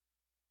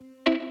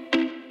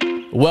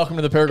Welcome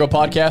to the Parago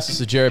Podcast. This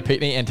is Jared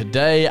Pickney, and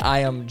today I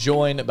am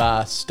joined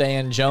by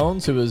Stan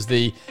Jones, who is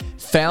the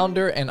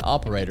founder and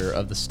operator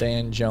of the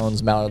Stan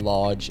Jones Mallard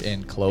Lodge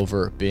in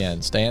Clover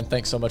Bend. Stan,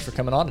 thanks so much for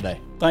coming on today.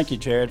 Thank you,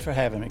 Jared, for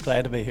having me.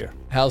 Glad to be here.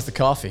 How's the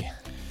coffee?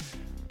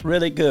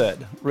 Really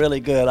good, really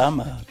good. I'm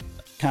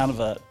kind of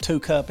a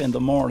 2-cup in the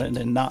morning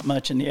and not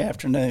much in the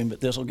afternoon,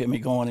 but this will get me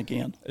going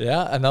again.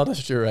 Yeah, I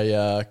noticed you're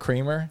a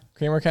creamer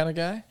kind of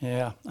guy.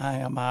 Yeah, I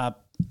am.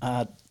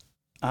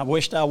 I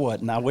wished I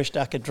wasn't. I wished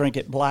I could drink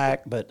it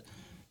black, but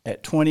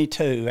at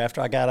 22,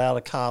 after I got out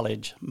of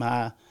college,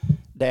 my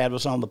dad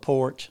was on the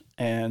porch,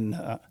 and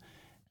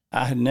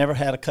I had never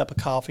had a cup of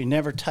coffee,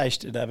 never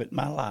tasted of it in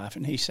my life.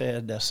 And he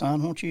said,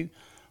 son, won't you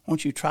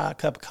try a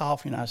cup of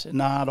coffee? And I said,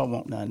 no, I don't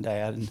want none,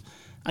 Dad. And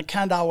I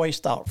kind of always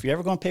thought, if you're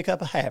ever going to pick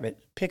up a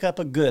habit, pick up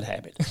a good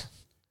habit.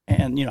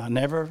 And, I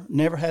never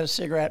had a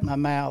cigarette in my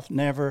mouth,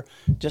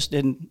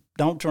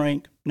 don't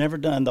drink, never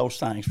done those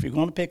things. If you're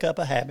going to pick up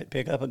a habit,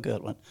 pick up a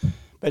good one.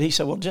 But he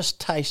said, well,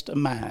 just taste of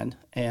mine.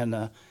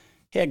 And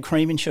he had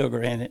cream and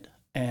sugar in it,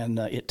 and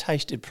it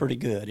tasted pretty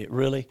good. It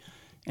really,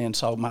 and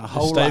so my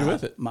whole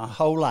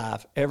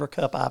life, every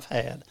cup I've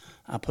had,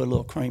 I put a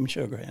little cream and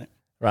sugar in it.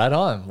 Right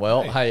on.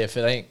 Well, hey, if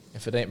it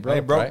ain't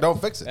broke, right? Don't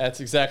fix it. That's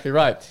exactly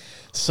right.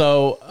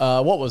 So,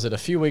 what was it? A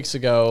few weeks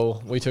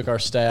ago, we took our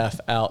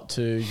staff out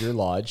to your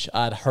lodge.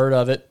 I'd heard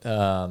of it,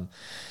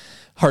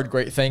 heard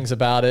great things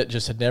about it,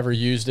 just had never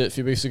used it. A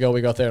few weeks ago,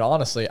 we got there, and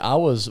honestly, I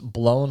was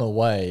blown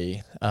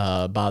away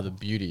by the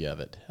beauty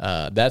of it.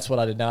 That's what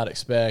I did not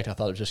expect. I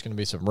thought it was just going to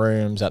be some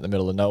rooms out in the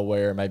middle of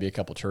nowhere, maybe a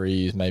couple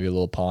trees, maybe a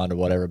little pond or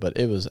whatever, but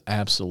it was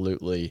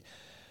absolutely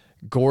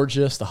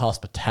gorgeous. The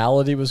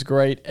hospitality was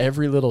great.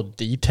 Every little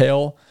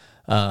detail.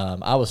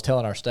 I was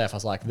telling our staff, I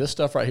was like, this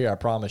stuff right here, I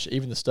promise you,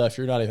 even the stuff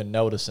you're not even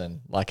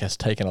noticing, has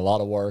taken a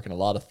lot of work and a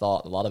lot of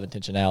thought, a lot of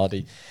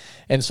intentionality.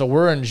 And so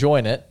we're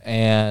enjoying it.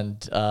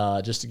 And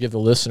just to give the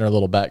listener a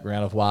little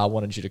background of why I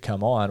wanted you to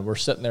come on, we're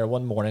sitting there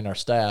one morning, our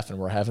staff, and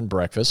we're having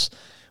breakfast,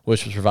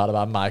 which was provided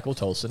by Michael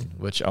Tolson,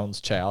 which owns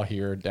Chow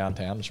here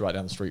downtown, just right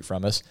down the street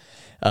from us.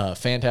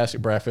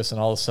 Fantastic breakfast. And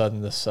all of a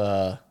sudden,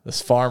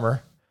 this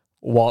farmer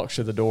walks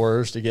through the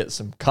doors to get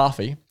some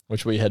coffee,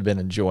 which we had been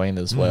enjoying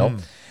as well.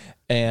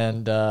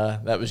 And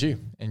that was you.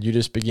 And you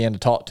just began to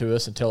talk to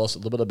us and tell us a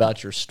little bit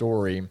about your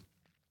story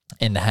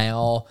and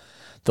how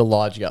the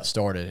lodge got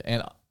started.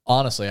 And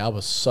honestly, I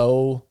was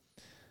so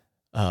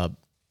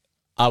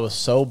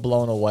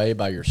blown away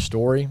by your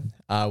story.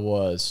 I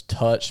was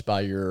touched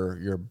by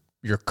your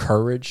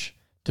courage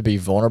to be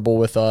vulnerable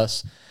with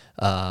us.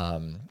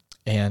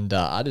 And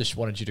I just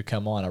wanted you to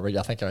come on.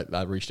 I think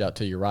I reached out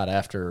to you right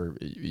after,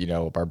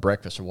 our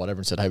breakfast or whatever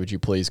and said, hey, would you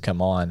please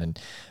come on? And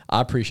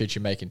I appreciate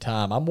you making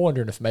time. I'm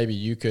wondering if maybe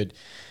you could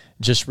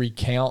just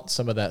recount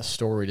some of that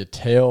story to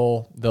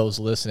tell those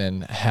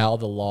listening how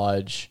the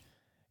lodge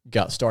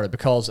got started.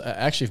 Because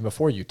actually,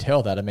 before you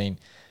tell that,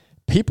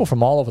 people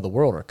from all over the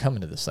world are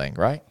coming to this thing,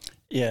 right?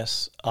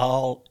 Yes,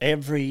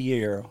 every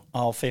year,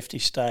 all 50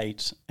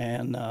 states.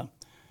 And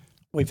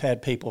we've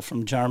had people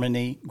from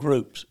Germany,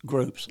 groups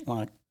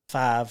like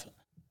 5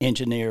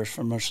 engineers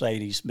from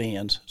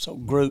Mercedes-Benz. So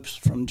groups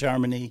from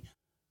Germany,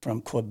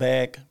 from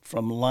Quebec,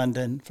 from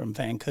London, from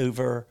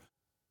Vancouver,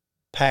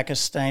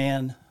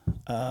 Pakistan,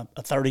 a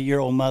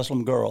 30-year-old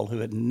Muslim girl who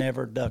had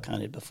never duck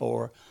hunted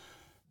before.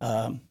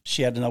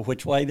 She had to know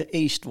which way the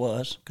east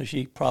was because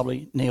she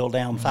probably kneeled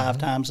down 5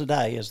 times a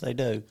day, as they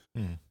do.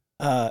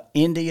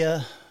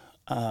 India,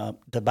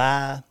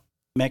 Dubai,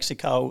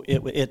 Mexico.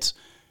 It's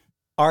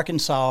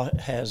Arkansas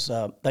has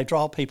they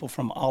draw people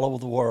from all over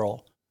the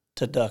world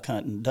to duck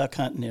hunting. Duck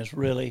hunting is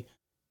really,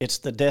 it's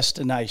the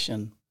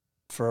destination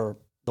for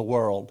the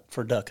world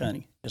for duck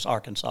hunting is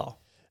Arkansas.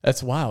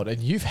 That's wild.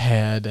 And you've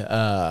had,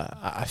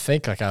 I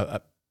think,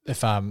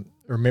 if I'm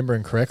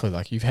remembering correctly,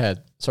 you've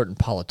had certain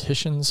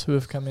politicians who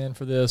have come in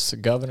for this,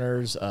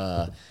 governors.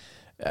 I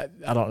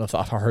don't know if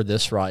I heard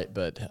this right,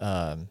 but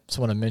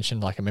someone had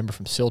mentioned a member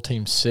from SEAL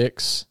Team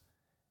 6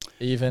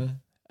 even.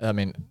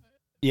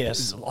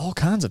 Yes. All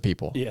kinds of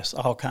people. Yes,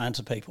 all kinds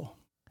of people.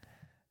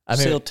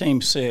 SEAL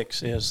Team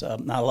 6 is, I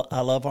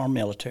love our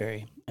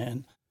military,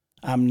 and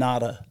I'm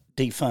not a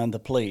defund the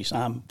police.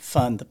 I'm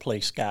fund the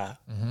police guy.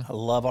 I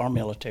love our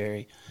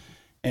military.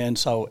 And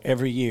so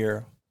every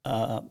year,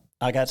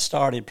 I got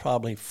started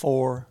probably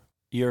 4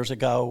 years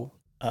ago.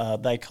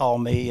 They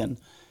called me and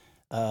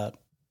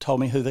told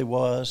me who they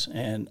was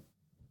and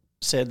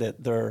said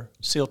that their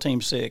SEAL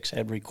Team 6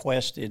 had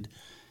requested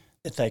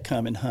that they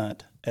come and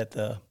hunt at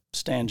the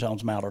Stan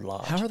Jones Mallard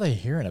Lodge. How are they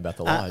hearing about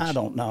the lodge? I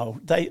don't know.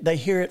 They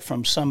hear it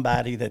from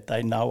somebody that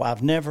they know.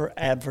 I've never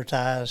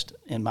advertised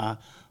in my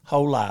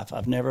whole life.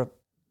 I've never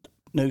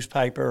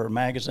newspaper or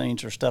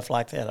magazines or stuff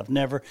like that. I've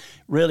never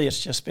really.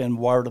 It's just been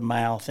word of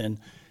mouth, and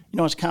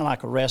it's kind of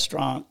like a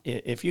restaurant.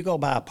 If you go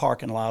by a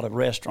parking lot of a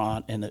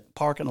restaurant and the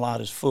parking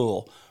lot is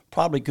full,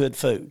 probably good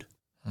food.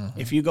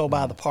 If you go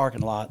by the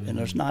parking lot and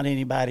there's not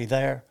anybody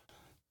there,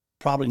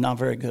 probably not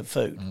very good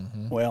food.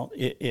 Well,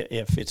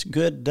 if it's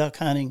good duck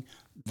hunting,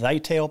 they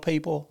tell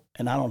people,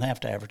 and I don't have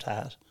to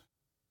advertise,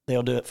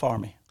 they'll do it for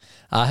me.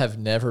 I have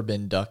never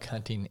been duck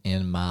hunting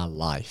in my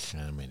life.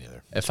 Me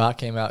neither. If I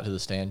came out to the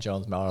Stan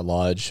Jones Mallard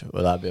Lodge,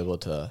 would I be able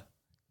to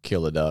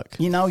kill a duck?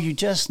 You know, you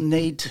just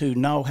need to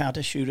know how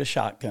to shoot a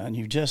shotgun.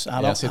 That's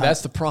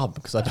the problem,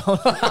 because I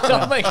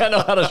don't think I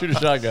know how to shoot a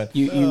shotgun.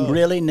 You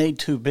really need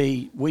to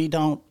be. We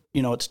don't.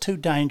 You know, it's too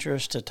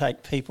dangerous to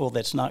take people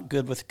that's not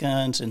good with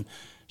guns, and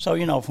so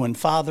when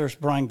fathers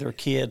bring their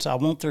kids, I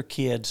want their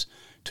kids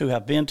to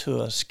have been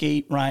to a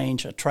skeet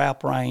range, a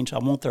trap range. I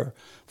want their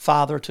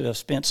father to have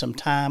spent some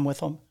time with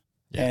them.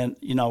 Yeah. And,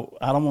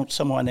 I don't want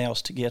someone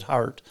else to get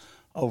hurt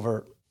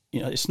over,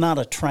 it's not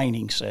a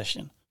training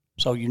session.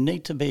 So you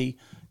need to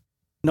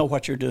know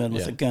what you're doing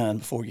with a gun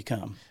before you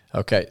come.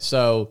 Okay.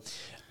 So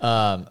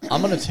I'm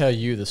going to tell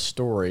you the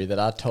story that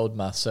I told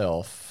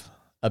myself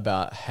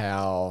about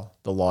how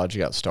the lodge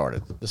got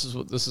started. This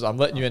is I'm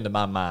letting you into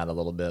my mind a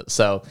little bit.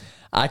 So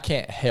I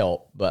can't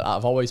help, but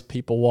I've always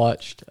people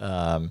watched.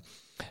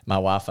 My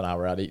wife and I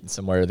were out eating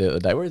somewhere the other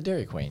day. We were at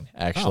Dairy Queen,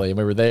 actually, and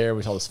we were there.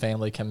 We saw this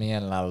family come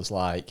in, and I was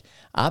like,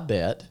 I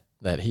bet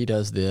that he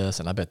does this,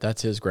 and I bet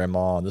that's his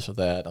grandma, and this or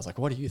that. And I was like,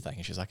 what do you think?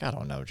 And she's like, I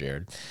don't know,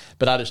 Jared.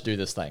 But I just do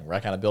this thing where I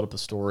kind of build up a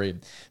story.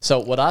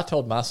 So what I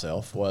told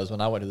myself was,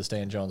 when I went to the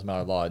Stan Jones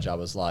Mallard Lodge, I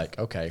was like,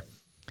 okay,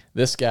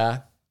 this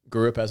guy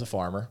grew up as a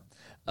farmer,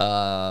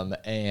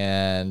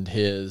 and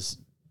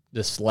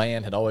this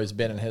land had always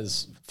been in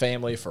his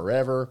family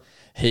forever.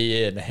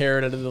 He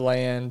inherited the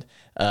land.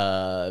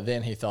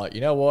 Then he thought,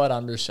 you know what? I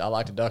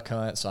like to duck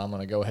hunt, so I'm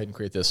going to go ahead and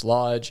create this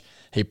lodge.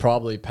 He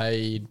probably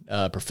paid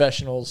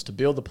professionals to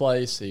build the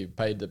place. He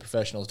paid the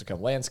professionals to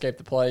come landscape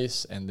the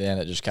place, and then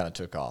it just kind of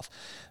took off.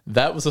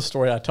 That was the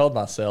story I told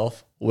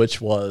myself,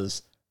 which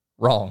was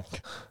wrong,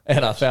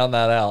 and I found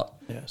that out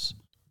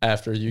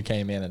after you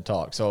came in and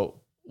talked.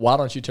 So why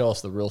don't you tell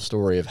us the real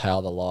story of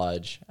how the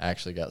lodge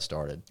actually got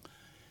started?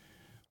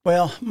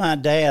 Well, my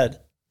dad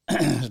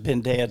has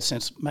been dead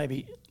since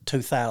maybe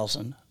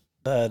 2000,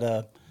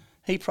 but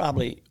he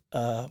probably,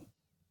 I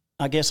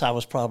guess I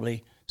was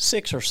probably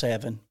 6 or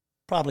 7,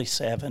 probably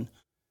 7,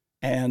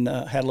 and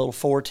had a little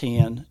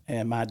 410,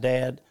 and my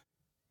dad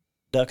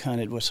duck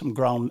hunted with some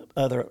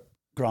other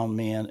grown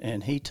men,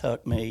 and he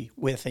took me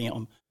with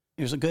him.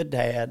 He was a good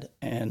dad,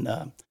 and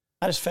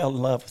I just fell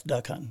in love with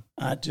duck hunting.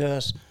 I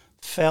just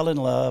fell in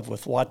love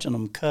with watching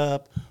them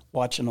cup,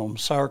 watching them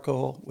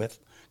circle, with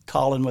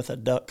calling with a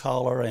duck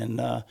caller,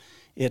 and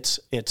it's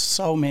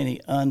so many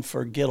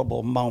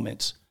unforgettable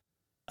moments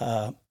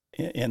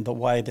in the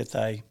way that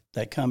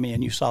they come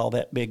in. You saw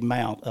that big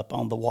mount up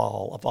on the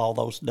wall of all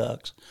those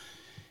ducks.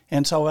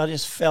 And so I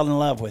just fell in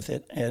love with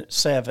it at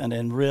 7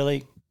 and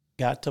really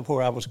got to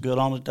where I was good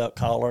on a duck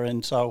caller.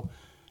 And so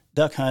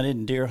duck hunted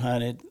and deer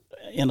hunted.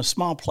 In a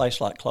small place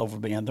like Clover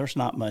Bend, there's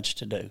not much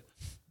to do.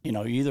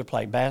 You either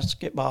play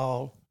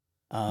basketball,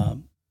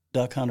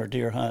 duck hunt, or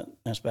deer hunt.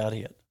 That's about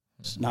it.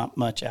 It's not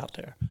much out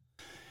there.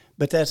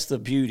 But that's the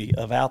beauty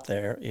of out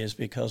there, is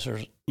because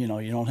there's, you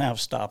don't have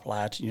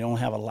stoplights, you don't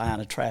have a line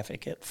of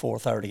traffic at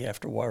 4:30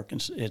 after work,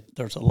 and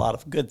there's a lot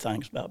of good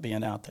things about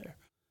being out there.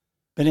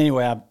 But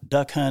anyway, I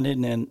duck hunted,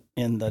 and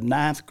in the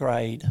 9th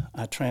grade,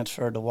 I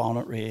transferred to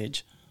Walnut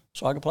Ridge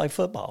so I could play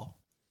football.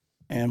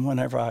 And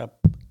whenever I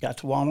got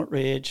to Walnut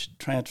Ridge,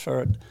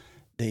 transferred,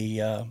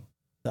 the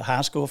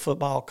high school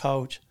football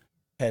coach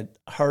had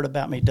heard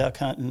about me duck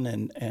hunting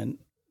and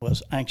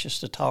was anxious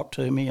to talk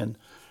to me, and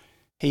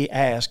he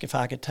asked if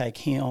I could take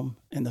him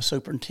and the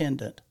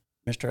superintendent,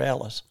 Mr.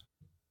 Ellis,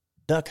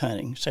 duck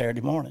hunting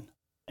Saturday morning.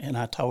 And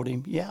I told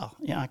him, yeah,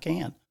 I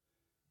can.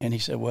 And he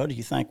said, well, do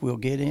you think we'll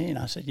get in?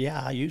 I said,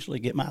 yeah, I usually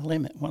get my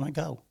limit when I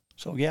go.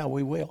 So, yeah,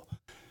 we will.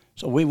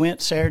 So we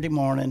went Saturday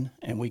morning,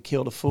 and we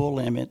killed a full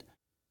limit.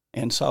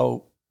 And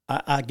so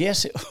I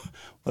guess it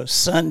was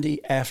Sunday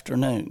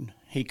afternoon.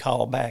 He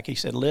called back. He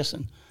said,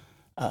 listen,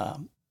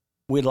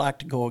 we'd like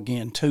to go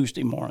again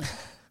Tuesday morning.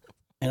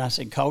 And I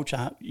said, Coach,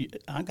 I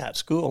got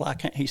school. I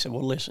can't. He said,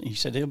 well, listen. He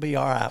said, it'll be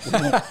all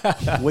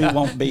right. We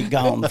won't be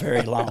gone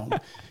very long.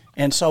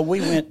 And so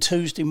we went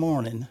Tuesday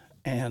morning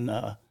and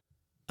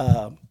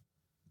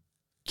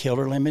killed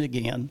our limit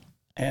again.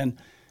 And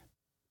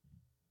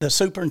the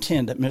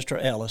superintendent,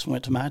 Mr. Ellis,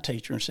 went to my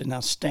teacher and said,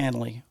 now,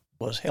 Stanley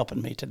was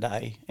helping me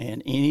today,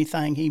 and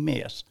anything he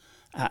missed,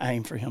 I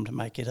aim for him to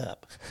make it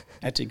up.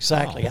 That's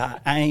exactly. I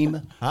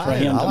aim for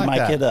him to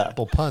make it up.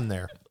 Little pun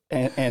there.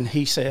 And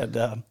he said,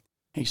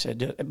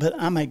 but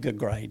I made good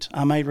grades.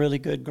 I made really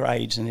good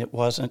grades, and it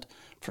wasn't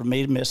for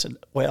me to miss it.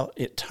 Well,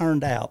 it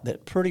turned out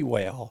that pretty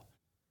well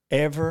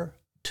every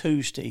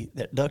Tuesday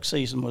that duck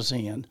season was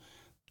in,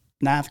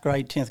 9th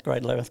grade, 10th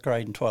grade, 11th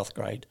grade, and 12th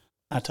grade,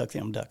 I took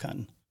them duck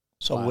hunting.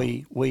 So wow.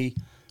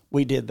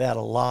 we did that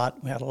a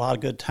lot. We had a lot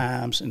of good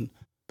times,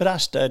 but I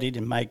studied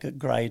and made good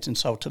grades, and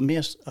so to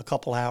miss a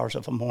couple hours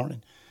of a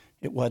morning,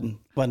 it wasn't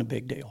a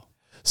big deal.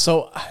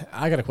 So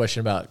I got a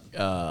question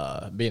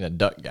about being a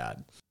duck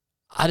guide.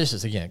 I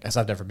just, again, because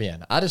I've never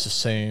been, I just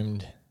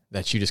assumed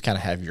that you just kind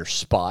of have your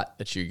spot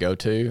that you go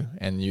to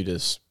and you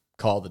just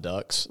call the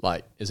ducks.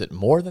 Like, is it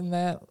more than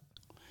that?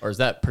 Or is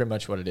that pretty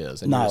much what it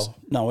is? And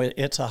No,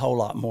 it's a whole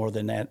lot more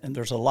than that, and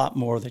there's a lot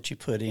more that you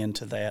put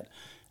into that.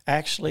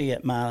 Actually,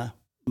 at my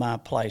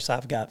place,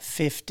 I've got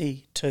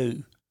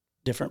 52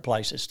 different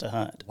places to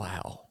hunt.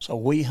 Wow. So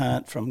we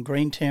hunt from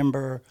green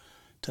timber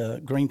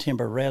to green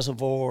timber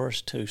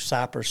reservoirs to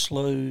cypress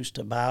sloughs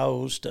to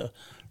bayous to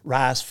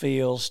rice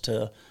fields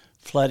to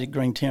flooded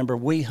green timber.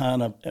 We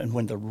hunt, and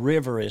when the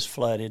river is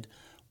flooded,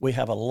 we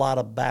have a lot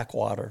of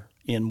backwater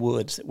in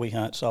woods that we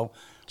hunt. So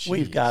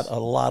we've got a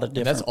lot of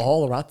different. And that's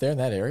all right there in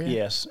that area?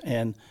 Yes,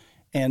 and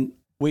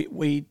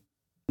we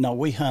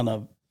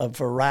hunt a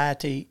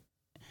variety.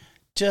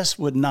 Just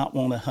would not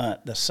want to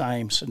hunt the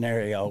same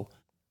scenario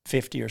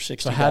 50 or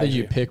 60 So how do days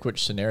you a year. pick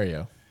which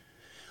scenario?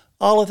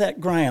 All of that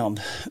ground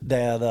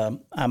that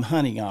I'm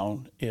hunting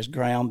on is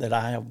ground that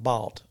I have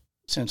bought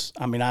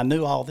I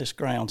knew all this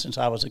ground since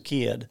I was a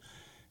kid.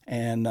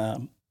 And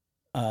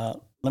let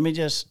me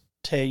just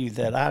tell you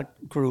that I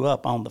grew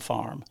up on the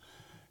farm.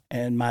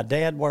 And my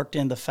dad worked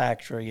in the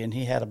factory, and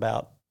he had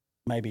about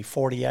maybe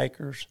 40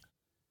 acres.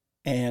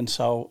 And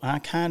so I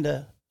kind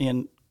of,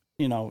 in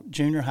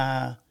junior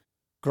high,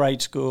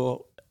 grade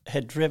school,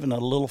 had driven a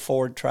little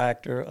Ford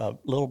tractor, a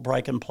little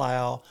break and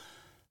plow,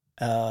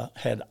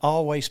 had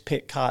always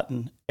picked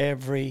cotton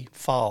every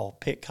fall,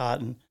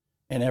 and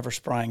every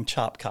spring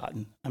chopped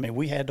cotton. I mean,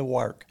 we had to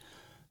work.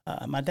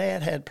 My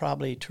dad had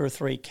probably 2 or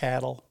 3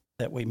 cattle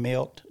that we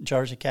milked,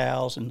 Jersey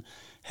cows, and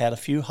had a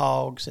few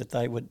hogs that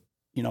they would,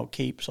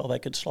 keep so they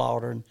could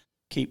slaughter and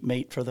keep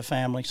meat for the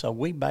family. So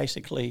we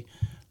basically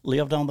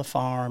lived on the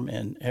farm,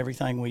 and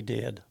everything we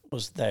did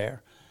was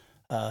there.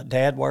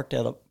 Dad worked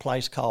at a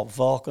place called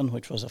Vulcan,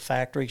 which was a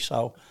factory,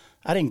 so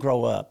I didn't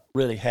grow up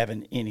really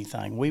having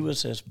anything. We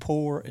was as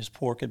poor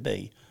could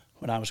be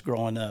when I was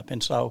growing up.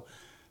 And so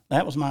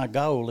that was my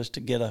goal, is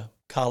to get a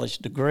college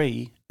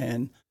degree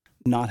and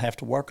not have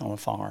to work on a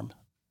farm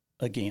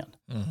again.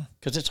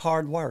 Because it's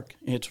hard work.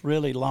 It's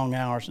really long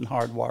hours and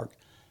hard work.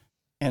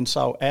 And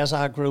so as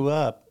I grew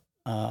up,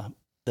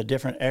 the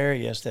different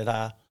areas that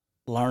I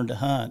learned to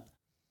hunt,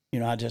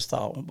 I just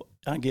thought,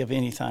 I'd give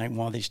anything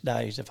one of these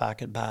days if I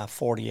could buy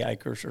 40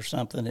 acres or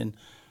something and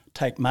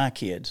take my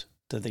kids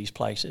to these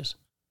places.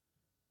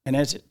 And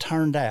as it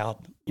turned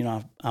out,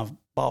 I've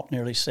bought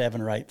nearly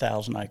 7,000 or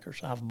 8,000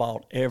 acres. I've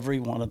bought every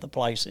one of the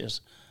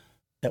places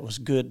that was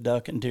good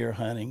duck and deer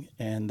hunting,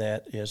 and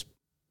that is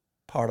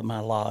part of my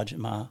lodge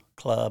and my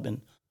club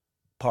and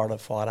part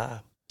of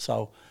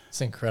so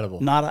it's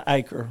incredible. Not an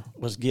acre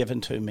was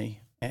given to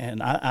me.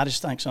 And I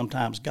just think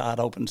sometimes God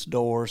opens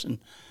doors, and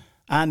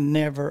I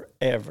never,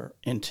 ever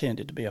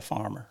intended to be a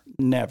farmer.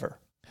 Never.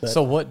 But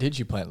so what did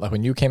you plan? Like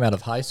when you came out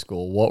of high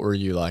school, what were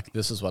you like,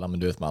 this is what I'm going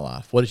to do with my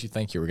life? What did you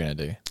think you were going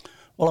to do?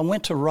 Well, I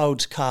went to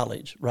Rhodes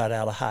College right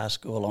out of high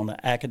school on an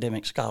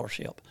academic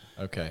scholarship.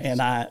 Okay.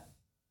 And I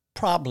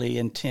probably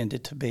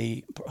intended to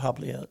be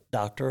a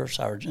doctor or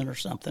surgeon or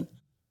something.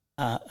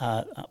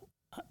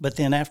 But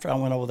then after I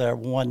went over there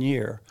 1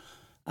 year,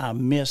 I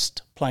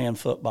missed playing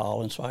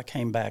football, and so I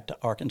came back to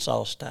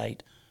Arkansas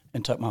State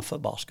and took my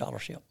football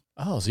scholarship.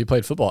 Oh, so you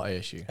played football at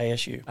ASU?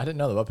 ASU. I didn't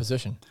know that. What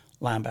position?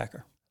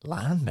 Linebacker.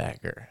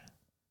 Linebacker.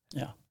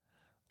 Yeah.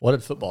 What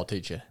did football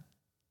teach you?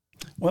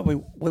 Well,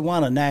 we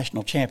won a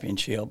national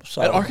championship.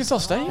 So At Arkansas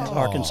State? At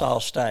Arkansas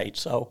State.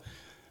 So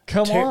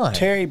Come on.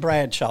 Terry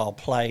Bradshaw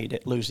played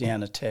at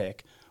Louisiana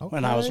Tech.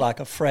 When I was like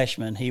a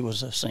freshman. He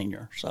was a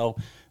senior. So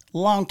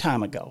long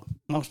time ago.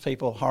 Most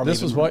people hardly.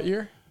 This was what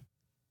year?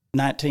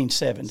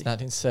 1970. It's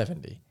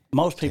 1970.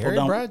 Most people Terry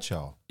don't.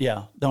 Bradshaw.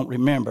 Yeah, don't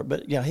remember.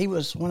 But yeah, he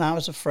was when I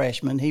was a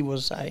freshman. He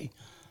was a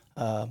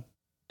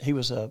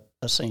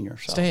senior.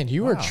 So. Stan,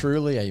 you are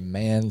truly a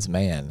man's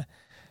man.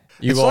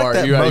 You It's are. like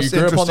that you most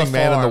grew up on the interesting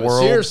man in farm. the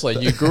world. Seriously,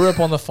 you grew up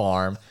on the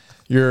farm.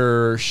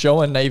 You're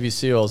showing Navy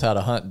SEALs how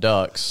to hunt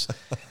ducks,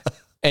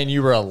 and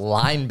you were a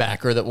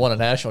linebacker that won a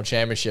national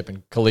championship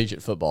in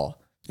collegiate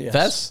football.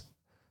 Yes.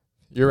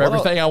 You're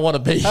everything I want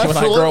to be when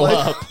I grow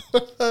up.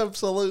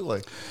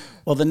 Absolutely.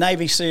 Well, the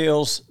Navy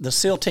SEALs, the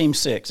SEAL Team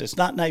 6, it's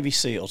not Navy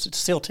SEALs, it's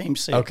SEAL Team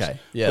 6. Okay.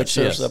 Yes. Which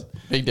there's a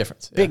big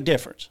difference. big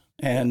difference.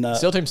 And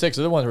SEAL Team 6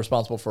 are the ones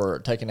responsible for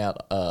taking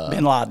out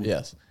Bin Laden.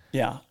 Yes.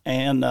 Yeah.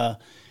 And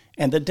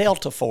the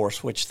Delta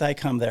Force, which they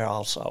come there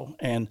also.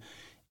 And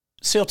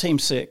SEAL Team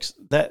 6,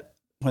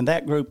 when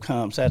that group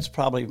comes, that's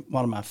probably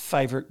one of my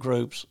favorite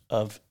groups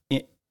of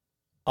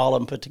all of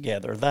them put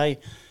together.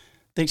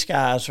 These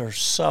guys are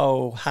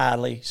so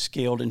highly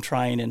skilled and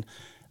trained, and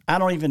I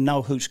don't even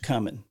know who's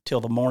coming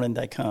till the morning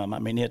they come. I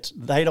mean,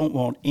 they don't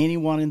want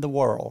anyone in the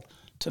world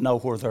to know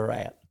where they're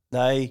at.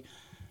 I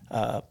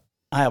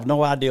have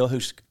no idea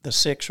who's the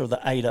 6 or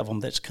the 8 of them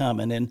that's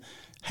coming, and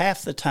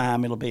half the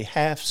time it'll be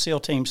half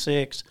SEAL Team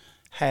 6,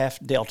 half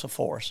Delta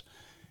Force.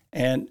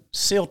 And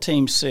SEAL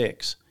Team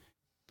 6,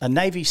 a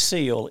Navy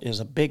SEAL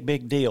is a big,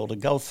 big deal to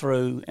go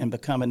through and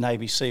become a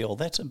Navy SEAL.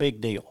 That's a big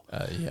deal.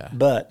 Yeah.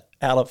 But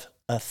out of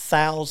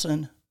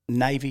 1,000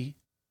 Navy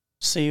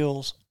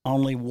SEALs,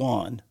 only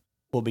one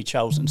will be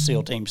chosen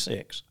SEAL Team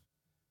 6.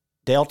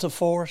 Delta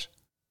Force,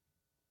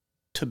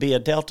 to be a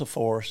Delta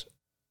Force,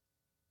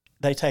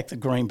 they take the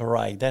Green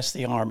Beret. That's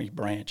the Army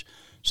branch.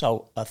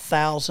 So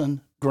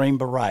 1,000 Green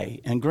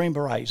Beret, and Green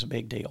Beret is a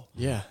big deal.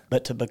 Yeah.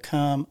 But to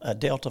become a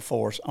Delta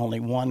Force, only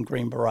one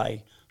Green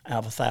Beret out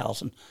of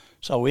 1,000.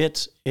 So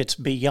it's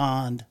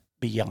beyond.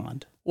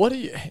 What do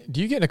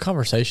you get into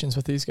conversations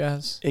with these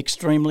guys?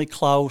 Extremely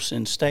close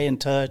and stay in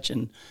touch.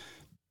 And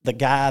the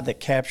guy that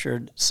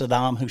captured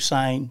Saddam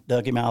Hussein,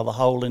 dug him out of the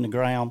hole in the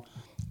ground,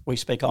 we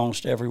speak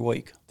almost every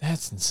week.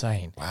 That's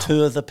insane. Wow.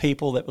 Two of the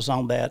people that was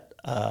on that,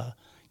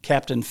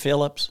 Captain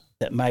Phillips,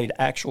 that made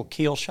actual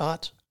kill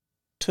shots,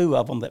 two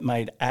of them that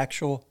made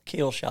actual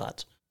kill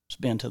shots has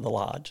been to the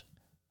lodge.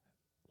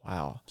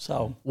 Wow.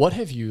 So what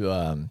have you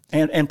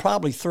and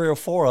probably 3 or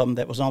 4 of them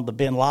that was on the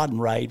Bin Laden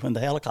raid when the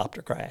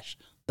helicopter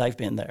crashed. They've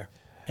been there,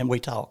 and we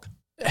talk.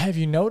 Have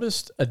you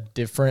noticed a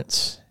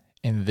difference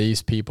in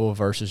these people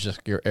versus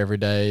just your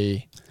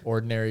everyday,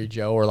 ordinary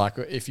Joe? Or like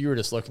if you were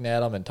just looking at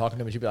them and talking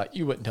to them, you'd be like,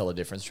 you wouldn't tell the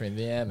difference between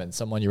them and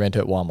someone you ran into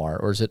at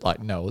Walmart? Or is it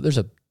like, no, there's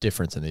a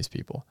difference in these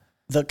people?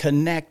 The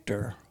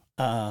connector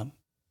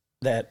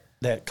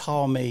that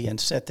called me and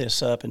set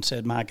this up and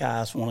said, my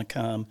guys want to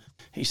come.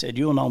 He said,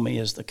 you'll know me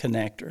as the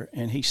connector.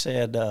 And he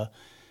said, I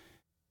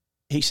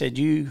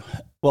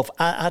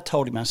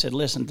told him, I said,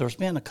 listen, there's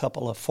been a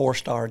couple of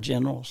 4-star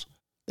generals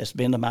that's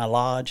been to my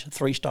lodge,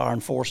 3-star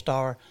and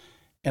 4-star,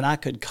 and I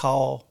could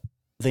call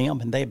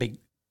them and they'd be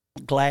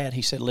glad.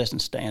 He said, listen,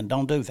 Stan,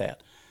 don't do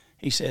that.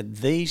 He said,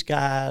 these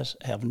guys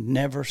have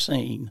never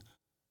seen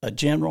a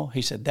general.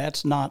 He said,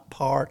 that's not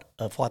part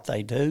of what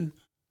they do.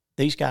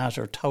 These guys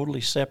are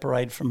totally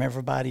separated from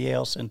everybody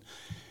else. And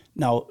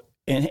no,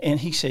 and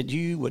he said,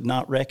 you would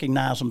not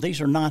recognize them.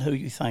 These are not who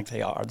you think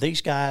they are.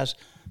 These guys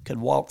could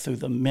walk through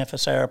the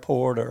Memphis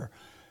airport or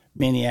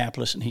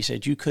Minneapolis, and he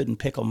said, you couldn't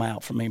pick them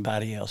out from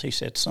anybody else. He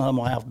said, some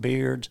will have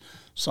beards,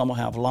 some will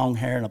have long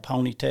hair and a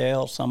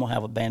ponytail, some will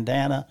have a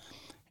bandana.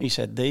 He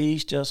said,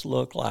 these just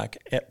look like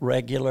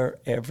regular,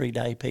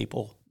 everyday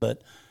people,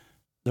 but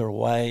they're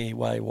way,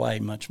 way, way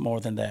much more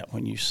than that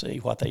when you see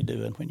what they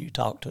do and when you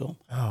talk to them.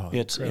 Oh,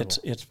 it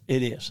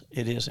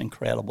is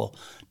incredible.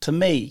 To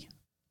me,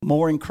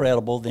 more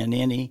incredible than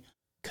any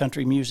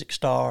country music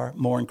star,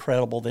 more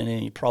incredible than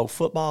any pro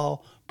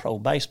football, pro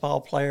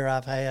baseball player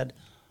I've had,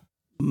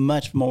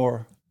 much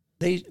more.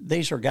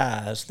 These are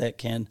guys that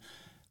can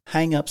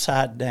hang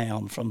upside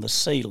down from the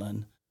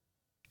ceiling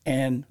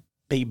and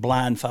be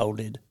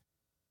blindfolded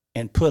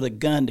and put a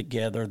gun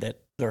together that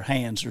their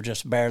hands are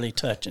just barely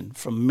touching.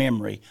 From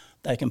memory,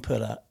 they can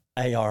put a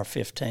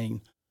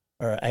AR-15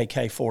 or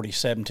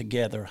AK-47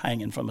 together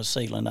hanging from a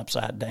ceiling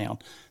upside down.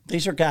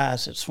 These are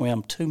guys that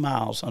swim 2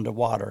 miles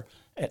underwater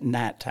at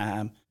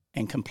nighttime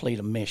and complete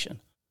a mission.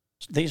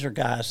 These are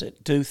guys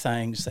that do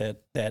things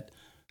that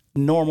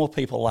normal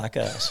people like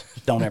us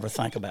don't ever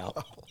think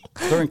about.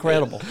 They're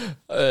incredible.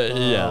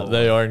 Yeah,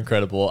 they are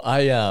incredible.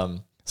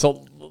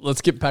 So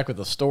let's get back with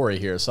the story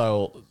here.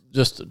 So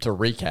just to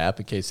recap,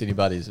 in case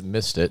anybody's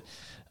missed it,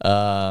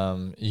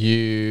 we're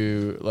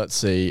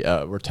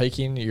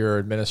taking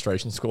your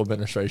school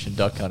administration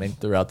duck hunting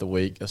throughout the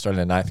week,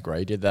 starting in 9th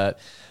grade. Did that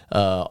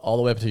all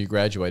the way up until you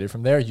graduated.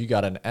 From there, you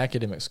got an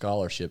academic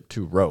scholarship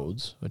to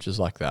Rhodes, which is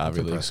like the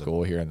Ivy League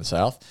school here in the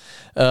South.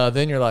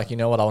 Then you're like, you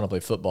know what, I want to play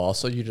football.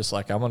 So you just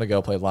like, I'm going to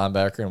go play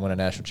linebacker and win a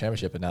national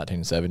championship in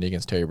 1970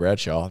 against Terry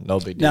Bradshaw. No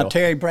big deal. Now,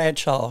 Terry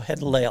Bradshaw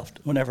had left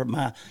whenever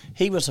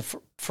he was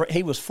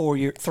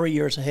 3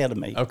 years ahead of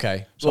me.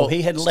 Okay. So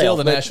he had left. Still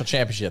the national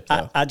championship,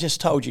 though. I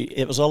just told you,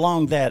 it was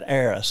along that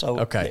era. So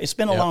okay. It's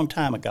been a long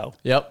time ago.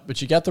 Yep,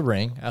 but you got the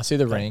ring. I see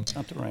the ring.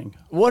 Got the ring.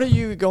 What are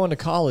you going to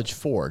college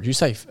for? Did you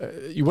say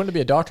you wanted to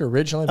be a doctor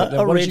originally, but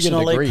then what did you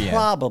get a degree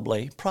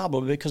in?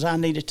 Probably because I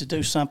needed to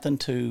do something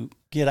to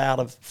get out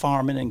of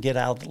farming and get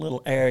out of the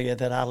little area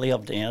that I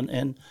lived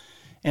in.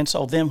 And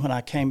so then when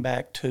I came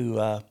back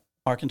to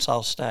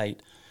Arkansas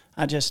State,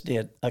 I just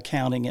did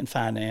accounting and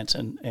finance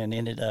and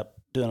ended up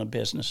doing a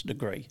business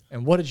degree.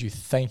 And what did you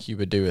think you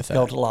would do with that?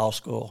 Go to law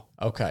school.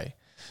 Okay.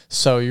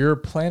 So you're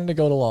planning to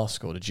go to law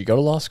school. Did you go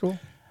to law school?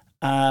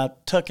 I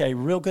took a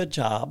real good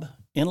job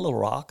in Little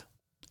Rock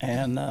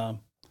and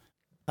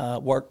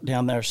worked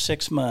down there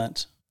 6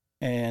 months.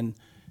 And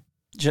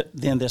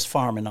then this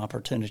farming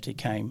opportunity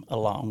came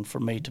along for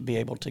me to be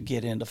able to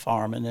get into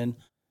farming. And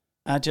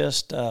I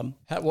just...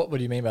 what do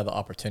you mean by the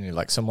opportunity?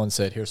 Like someone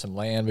said, here's some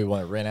land we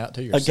want to rent out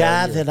to you? A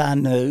guy that I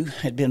knew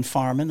had been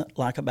farming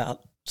like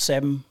about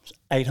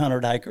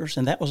 700-800 acres,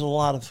 and that was a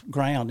lot of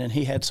ground, and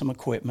he had some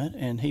equipment,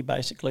 and he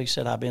basically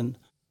said, I've been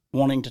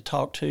wanting to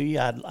talk to you.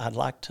 I'd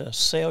like to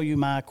sell you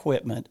my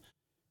equipment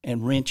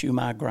and rent you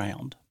my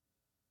ground,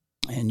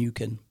 and you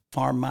can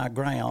farm my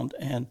ground.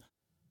 And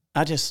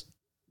I just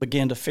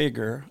began to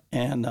figure,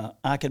 and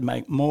I could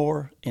make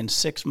more in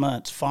 6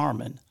 months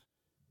farming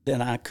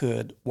than I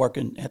could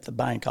working at the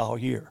bank all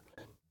year.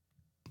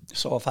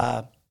 So if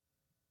I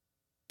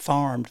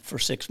farmed for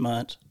 6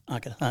 months, I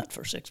could hunt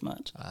for 6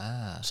 months.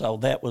 So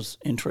that was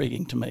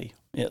intriguing to me.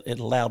 It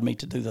allowed me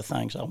to do the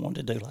things I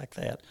wanted to do like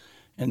that.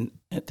 And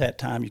at that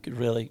time,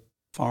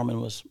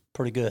 farming was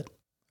pretty good.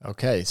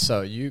 Okay,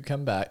 so you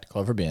come back to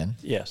Clover Bend.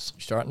 Yes.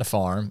 You're starting to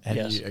farm.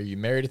 Yes. Are you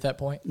married at that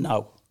point?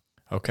 No.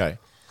 Okay.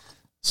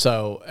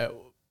 So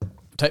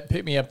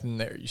pick me up in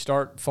there. You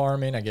start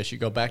farming. I guess you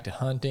go back to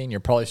hunting. You're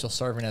probably still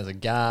serving as a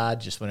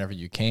guide just whenever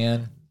you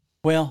can.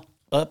 Well,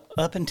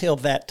 up until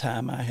that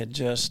time, I had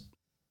just,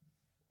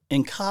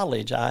 in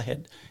college, I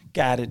had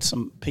guided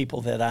some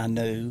people that I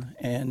knew,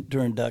 and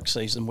during duck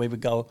season, we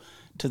would go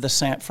to the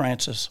St.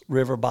 Francis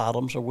River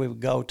bottoms, or we would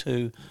go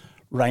to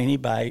Rainy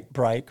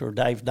Break or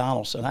Dave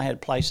Donaldson. I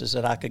had places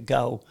that I could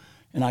go,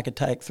 and I could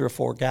take 3 or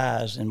 4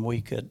 guys, and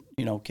we could,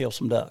 kill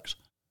some ducks.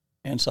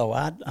 And so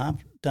I've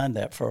done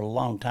that for a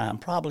long time,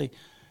 probably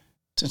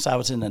since I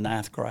was in the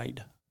 9th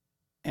grade.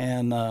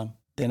 And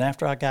then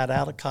after I got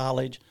out of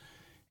college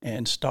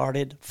and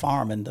started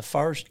farming, the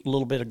first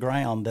little bit of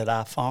ground that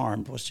I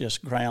farmed was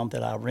just ground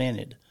that I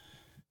rented.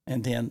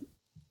 And then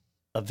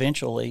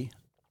eventually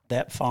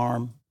that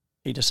farm,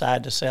 he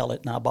decided to sell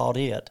it, and I bought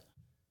it.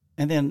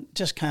 And then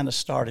just kind of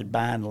started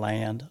buying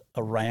land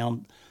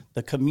around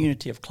the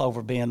community of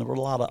Clover Bend. There were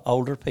a lot of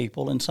older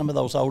people, and some of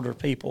those older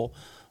people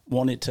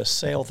wanted to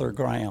sell their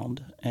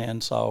ground.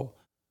 And so,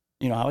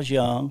 I was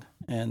young,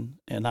 and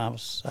I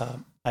was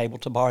able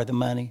to borrow the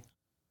money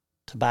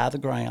to buy the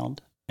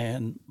ground.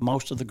 And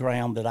most of the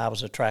ground that I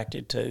was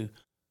attracted to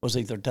was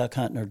either duck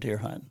hunting or deer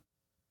hunting.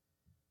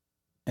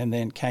 And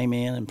then came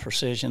in and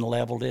precision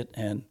leveled it,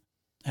 and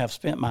have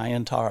spent my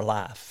entire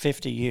life,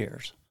 50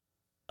 years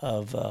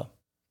of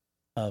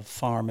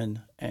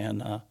farming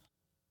and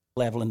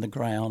leveling the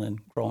ground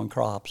and growing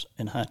crops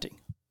and hunting.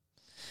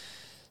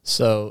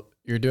 So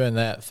you're doing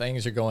that.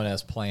 Things are going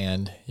as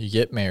planned. You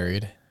get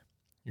married.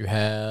 You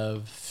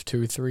have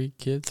 2 or 3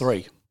 kids?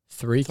 3.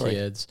 3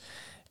 kids.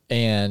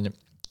 And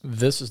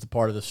this is the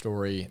part of the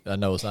story I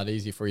know it's not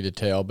easy for you to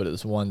tell, but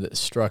it's one that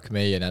struck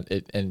me,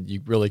 and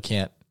you really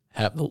can't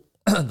have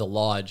the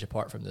lodge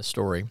apart from this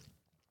story.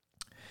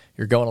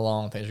 You're going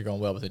along, things are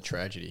going well, but then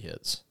tragedy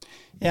hits.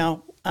 Yeah,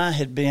 I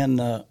had been,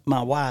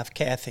 my wife,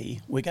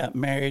 Kathy, we got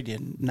married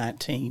in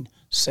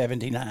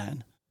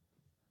 1979,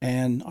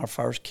 and our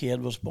first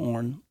kid was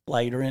born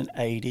later in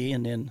 80,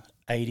 and then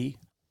 82,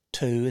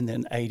 and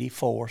then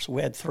 84. So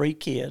we had 3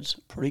 kids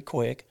pretty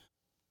quick.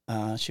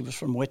 She was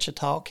from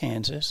Wichita,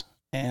 Kansas,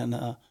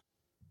 and,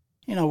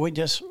 we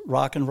just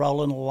rock and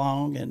rolling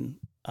along, and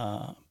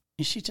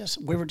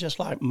we were just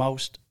like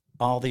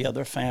all the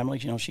other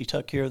families. She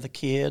took care of the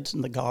kids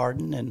and the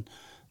garden and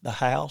the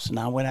house, and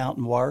I went out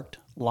and worked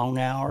long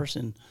hours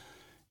and,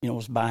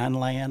 was buying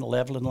land,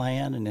 leveling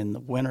land, and in the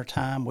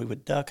wintertime we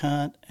would duck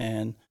hunt,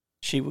 and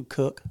she would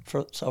cook.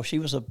 So she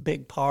was a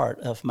big part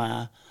of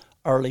my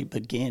early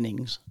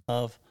beginnings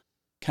of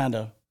kind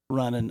of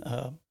running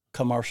a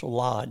commercial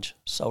lodge,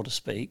 so to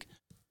speak.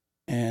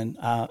 And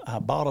I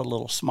bought a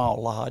little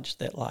small lodge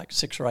that like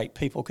 6 or 8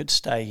 people could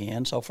stay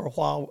in. So for a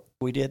while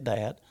we did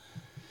that.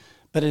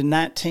 But in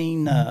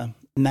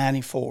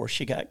 1994,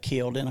 she got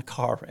killed in a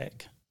car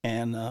wreck,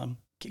 and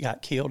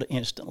got killed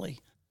instantly.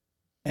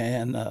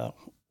 And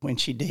when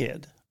she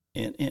did,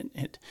 and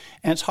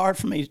it's hard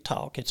for me to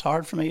talk. It's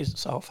hard for me.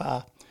 So if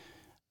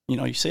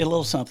you see a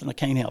little something, I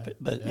can't help it.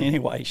 But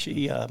anyway,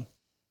 she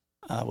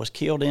was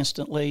killed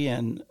instantly,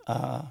 and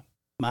our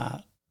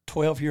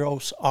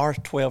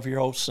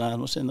 12-year-old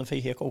son was in the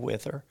vehicle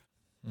with her,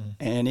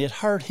 and it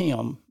hurt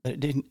him, but it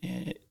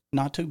didn't.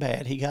 Not too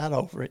bad. He got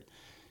over it.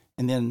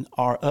 And then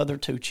our other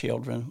 2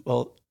 children,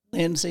 well,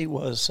 Lindsay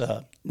was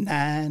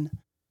 9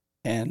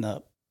 and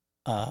 9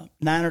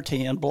 or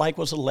 10. Blake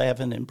was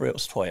 11 and Britt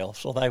was 12.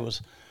 So they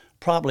was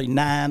probably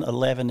 9,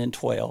 11, and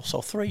 12.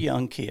 So 3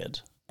 young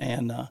kids.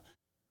 And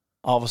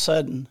all of a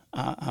sudden,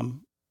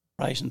 I'm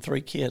raising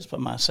 3 kids by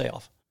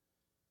myself.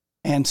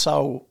 And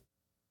so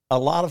a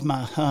lot of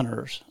my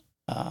hunters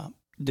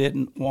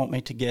didn't want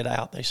me to get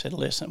out. They said,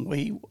 listen,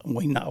 we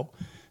know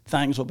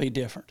things will be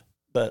different,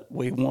 but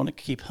we want to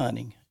keep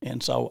hunting.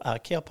 And so I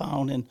kept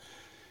on and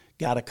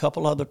got a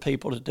couple other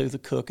people to do the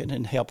cooking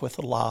and help with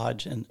the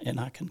lodge, and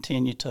I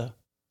continued to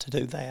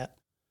do that.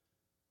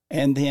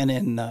 And then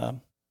in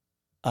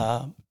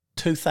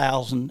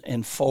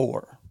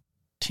 2004,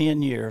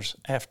 10 years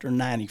after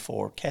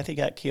 94, Kathy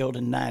got killed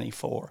in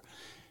 94.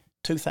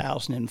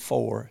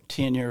 2004,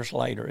 10 years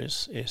later,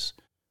 is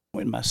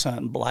when my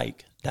son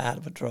Blake died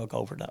of a drug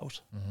overdose.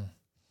 Mm-hmm.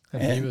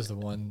 And he was the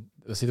one.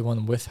 Was he the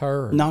one with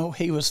her? Or? No,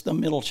 he was the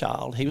middle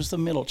child.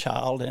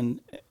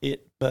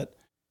 But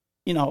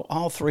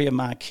all 3 of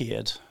my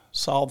kids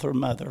saw their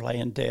mother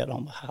laying dead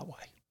on the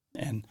highway,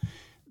 and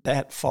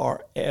that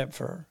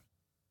forever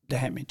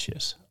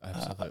damages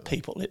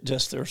people.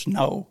 There's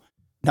no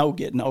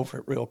getting over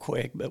it real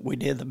quick. But we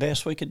did the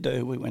best we could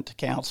do. We went to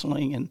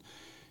counseling and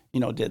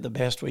did the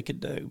best we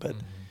could do. But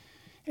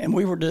and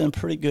we were doing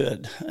pretty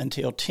good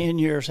until 10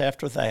 years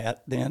after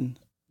that. Then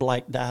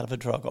Blake died of a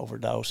drug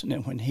overdose, and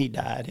then when he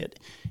died,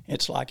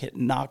 it's like it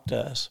knocked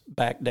us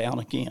back down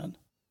again.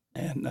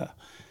 And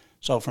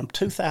so from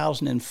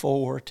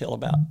 2004 till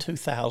about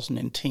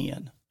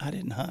 2010, I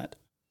didn't hunt.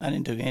 I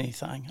didn't do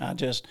anything.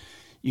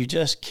 You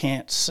just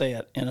can't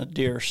sit in a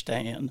deer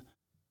stand.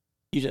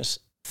 You just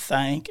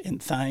think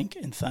and think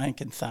and think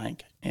and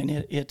think, and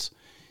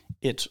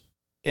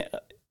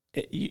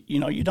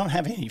you don't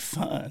have any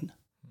fun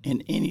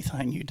in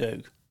anything you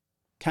do.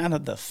 kind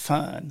of the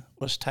fun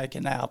was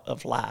taken out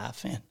of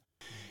life. And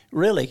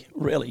really,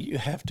 you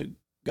have to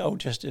go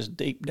just as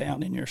deep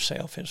down in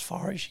yourself as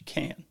far as you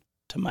can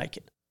to make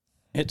it.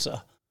 It's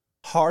a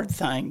hard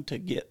thing to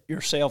get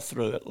yourself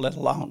through it, let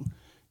alone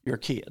your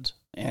kids.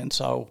 And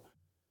so,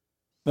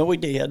 but we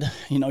did.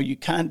 You know, you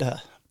kind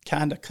of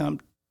come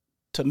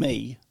to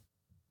me.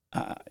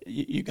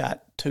 You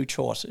got two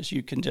choices.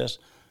 You can just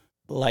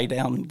lay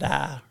down and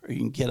die, or you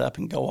can get up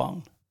and go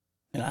on.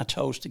 And I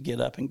chose to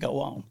get up and go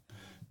on.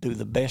 Do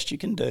the best you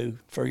can do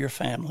for your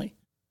family.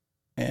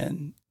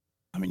 And,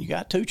 I mean, you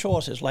got two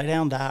choices, lay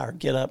down, die, or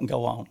get up and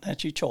go on.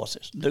 That's your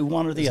choices. Do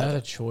one or the other. Is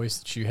that a choice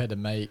that you had to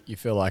make, you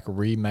feel like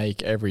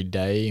remake every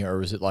day? Or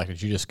was it like, did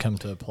you just come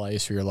to a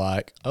place where you're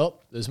like, oh,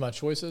 this is my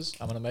choices,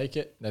 I'm going to make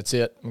it, that's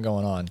it, I'm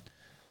going on?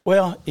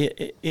 Well,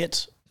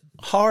 it's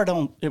hard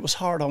on, it was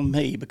hard on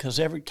me because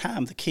every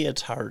time the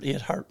kids hurt,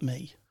 it hurt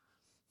me.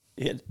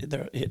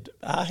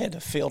 I had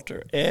to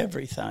filter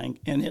everything,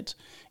 and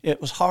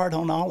it was hard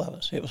on all of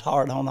us. It was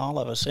hard on all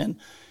of us, and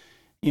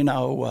you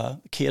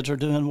know, kids are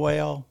doing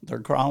well. They're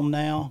grown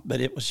now, but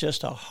it was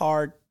just a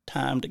hard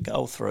time to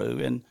go through,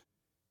 and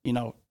you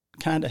know,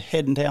 kind of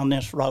heading down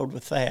this road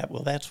with that.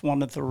 Well, that's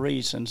one of the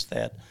reasons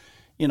that,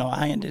 you know,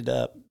 I ended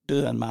up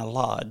doing my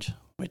lodge,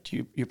 which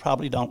you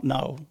probably don't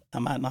know. I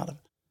might not have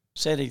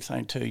said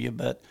anything to you,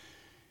 but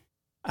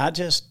I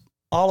just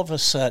all of a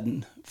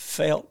sudden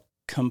felt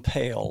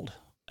compelled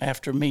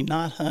after me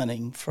not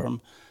hunting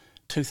from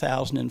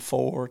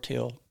 2004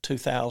 till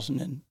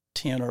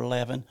 2010 or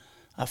 11.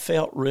 I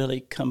felt really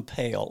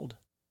compelled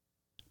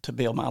to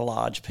build my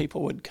lodge.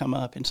 People would come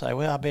up and say,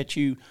 well, I bet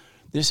you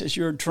this is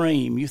your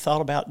dream. You thought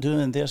about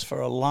doing this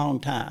for a long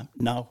time.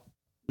 No,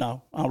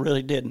 I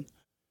really didn't.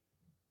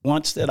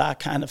 Once that I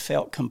kind of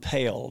felt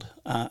compelled,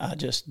 I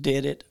just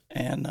did it.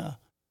 And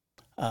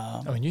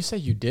I mean, you say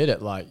you did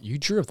it, like you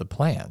drew up the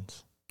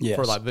plans. Yes.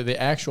 For like the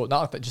actual,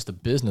 not like just the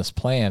business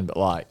plan, but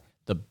like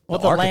the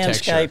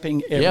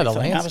landscaping, everything. Yeah, the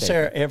landscaping. I was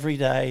there every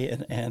day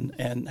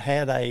and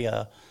had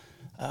a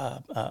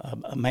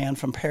man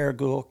from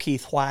Paragould,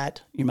 Keith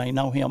White. You may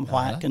know him,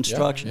 White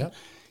Construction. Yep.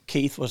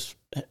 Keith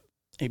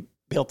he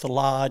built the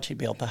lodge, he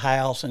built the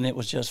house, and it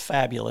was just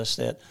fabulous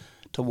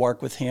to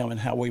work with him and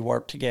how we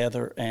worked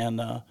together.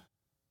 And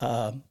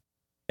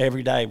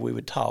every day we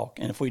would talk,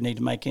 and if we need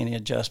to make any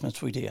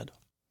adjustments, we did.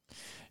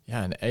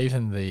 Yeah, and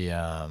even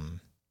the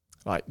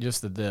like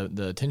just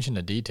the attention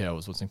to detail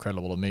was what's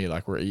incredible to me.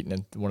 Like we're eating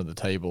at one of the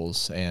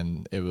tables,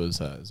 and it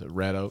was is it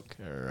red oak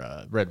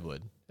or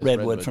redwood?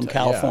 Redwood from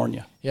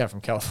California. Yeah,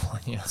 from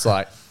California. It's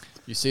like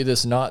you see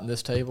this knot in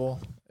this table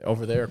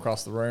over there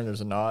across the room.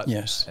 There's a knot.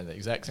 Yes, and the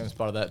exact same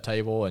spot of that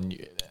table.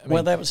 And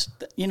well, that was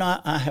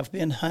I have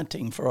been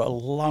hunting for a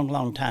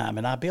long time,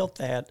 and I built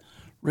that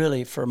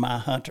really for my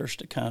hunters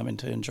to come and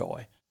to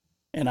enjoy.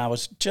 And I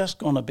was just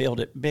going to build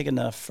it big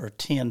enough for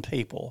 10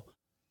 people.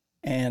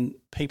 And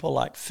people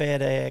like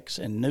FedEx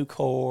and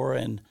Nucor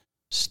and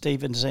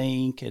Stevens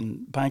Inc.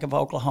 and Bank of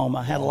Oklahoma.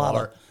 I had a lot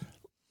of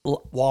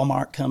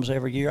Walmart comes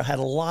every year. I had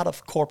a lot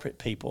of corporate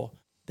people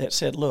that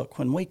said, look,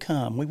 when we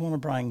come, we want to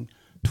bring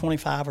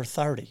 25 or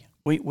 30.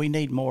 We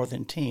need more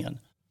than 10.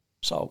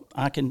 So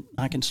I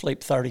can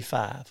sleep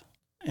 35.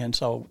 And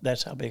so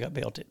that's how big I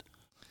built it.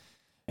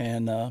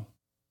 And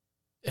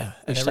yeah,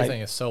 and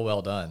everything is so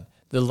well done.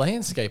 The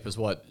landscape is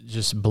what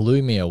just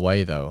blew me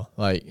away, though.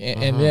 Like,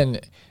 and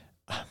then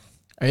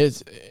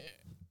it's,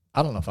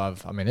 I don't know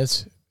if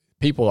it's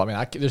people. I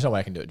mean, there's no way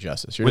I can do it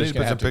justice. You're just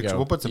gonna have to go.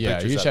 We'll put some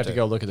pictures. Yeah, you just have to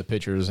go look at the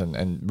pictures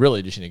and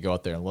really just need to go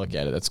out there and look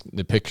at it. That's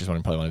the pictures when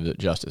you probably want to do it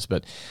justice.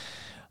 But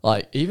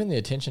like even the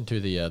attention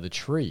to the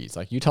trees.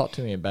 Like you talked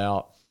to me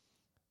about,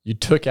 you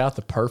took out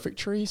the perfect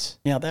trees.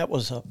 Yeah, that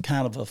was a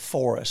kind of a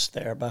forest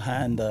there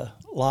behind the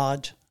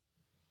lodge,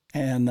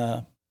 and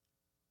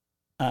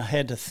I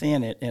had to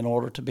thin it in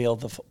order to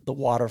build the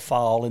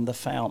waterfall and the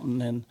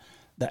fountain and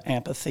the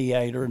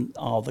amphitheater and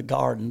all the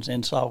gardens.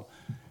 And so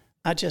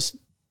I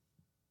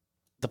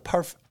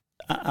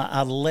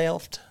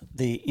left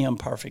the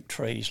imperfect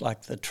trees,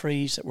 like the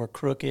trees that were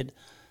crooked,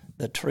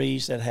 the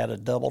trees that had a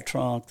double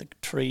trunk, the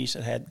trees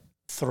that had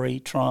 3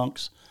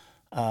 trunks,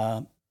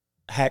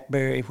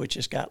 hackberry, which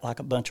has got like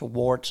a bunch of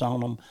warts on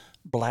them,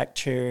 black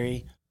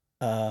cherry.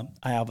 I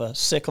have a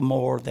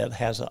sycamore that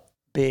has a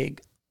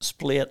big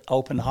split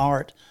open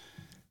heart.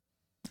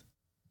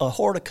 A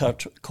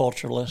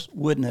horticulturalist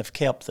wouldn't have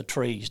kept the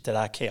trees that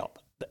I kept.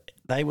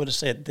 They would have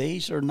said,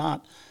 these are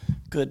not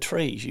good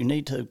trees. You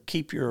need to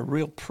keep your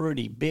real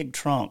pretty big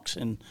trunks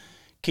and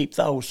keep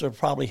those. They're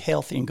probably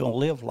healthy and going to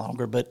live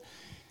longer. But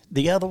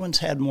the other ones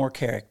had more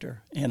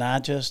character. And I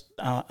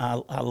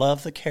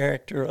love the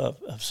character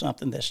of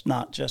something that's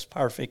not just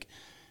perfect.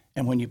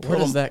 And when you put Where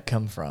does that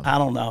come from? I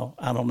don't know.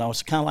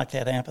 It's kind of like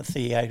that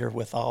amphitheater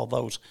with all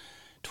those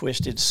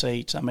twisted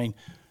seats. I mean,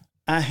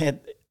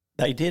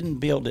 they didn't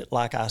build it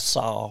like I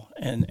saw.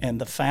 And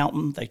the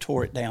fountain, they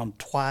tore it down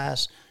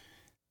twice.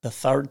 The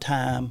third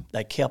time,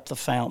 they kept the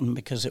fountain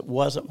because it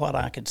wasn't what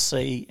I could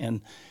see.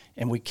 And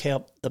we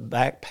kept the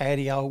back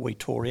patio. We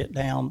tore it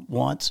down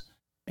once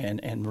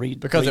and read.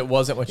 Because it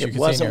wasn't what you could see.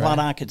 It wasn't what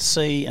I could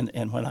see,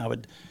 and when I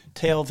would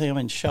tell them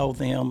and show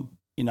them,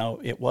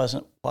 it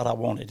wasn't what I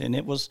wanted. And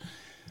it was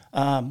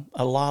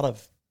a lot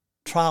of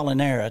trial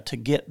and error to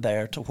get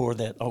there to where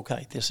that,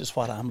 okay, this is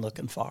what I'm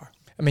looking for.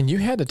 I mean, you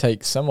had to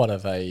take somewhat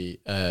of I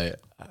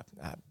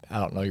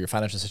don't know your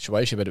financial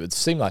situation, but it would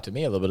seem like to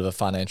me a little bit of a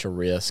financial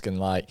risk. And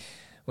like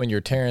when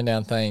you're tearing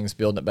down things,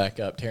 building it back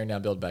up, tearing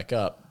down, building it back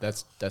up,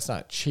 that's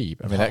not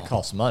cheap. I mean, that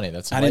costs money.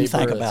 That's I labor. didn't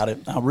think about it.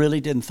 I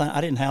really didn't think.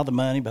 I didn't have the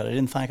money, but I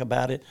didn't think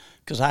about it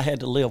because I had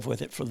to live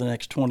with it for the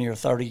next 20 or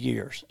 30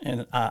 years.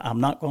 And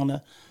I'm not going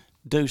to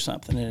do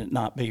something and it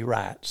not be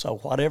right. So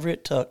whatever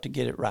it took to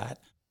get it right,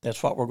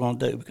 that's what we're going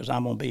to do because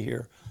I'm going to be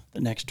here the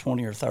next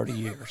 20 or 30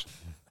 years.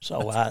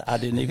 So I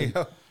didn't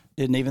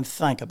even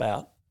think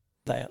about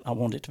that. I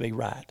wanted it to be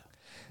right.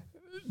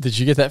 Did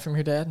you get that from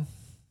your dad?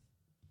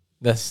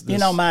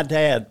 My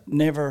dad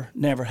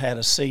never had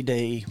a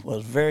CD,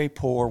 was very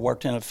poor,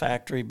 worked in a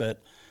factory,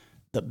 but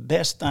the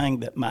best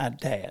thing that my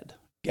dad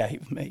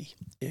gave me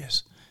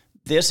is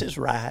this is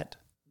right,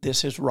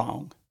 this is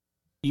wrong.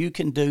 You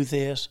can do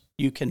this,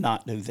 you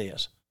cannot do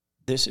this.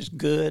 This is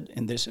good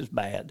and this is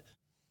bad.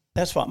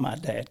 That's what my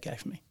dad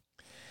gave me.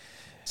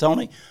 It's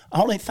the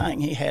only thing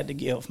he had to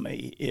give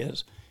me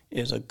is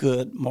a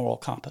good moral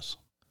compass.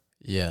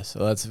 Yeah,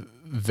 so that's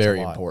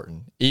very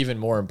important. Even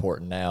more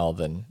important now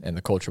than in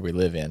the culture we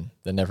live in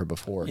than ever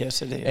before.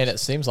 Yes, it is. And it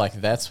seems like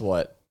that's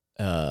what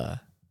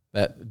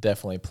that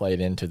definitely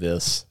played into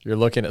this. You're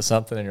looking at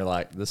something and you're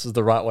like, this is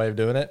the right way of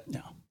doing it?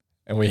 No.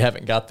 And we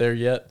haven't got there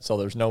yet, so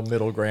there's no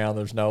middle ground.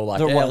 There's no like,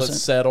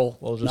 let's settle.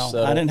 We'll just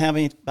settle. I didn't have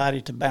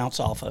anybody to bounce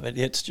off of it.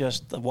 It's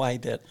just the way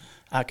that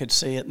I could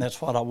see it, and that's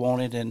what I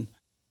wanted. And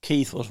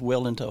Keith was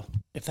willing to,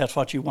 if that's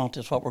what you want,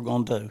 that's what we're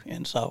going to do.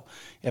 And so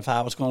if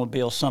I was going to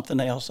build something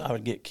else, I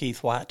would get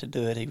Keith White to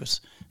do it. He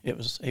was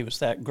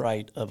that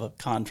great of a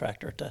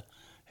contractor to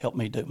help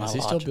me do my lodge.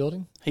 Is he still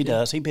building? He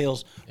does. He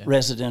builds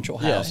residential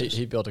houses. Yeah,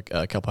 he built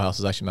a couple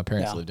houses. Actually, my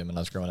parents lived in when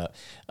I was growing up.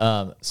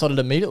 So did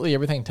immediately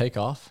everything take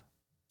off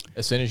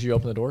as soon as you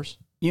opened the doors?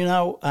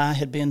 I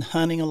had been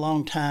hunting a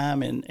long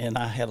time, and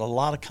I had a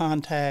lot of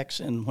contacts,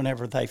 and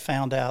whenever they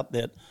found out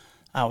that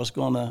I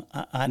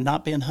had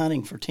not been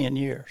hunting for 10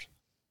 years.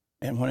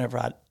 And whenever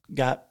I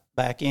got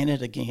back in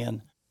it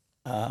again,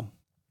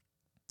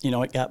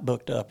 it got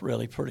booked up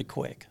really pretty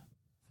quick.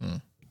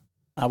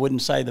 I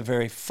wouldn't say the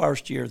very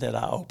first year that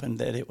I opened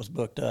that it was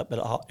booked up,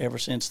 but ever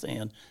since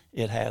then,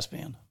 it has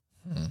been.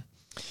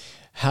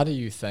 How do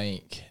you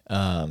think,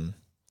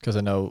 because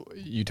I know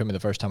you told me the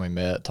first time we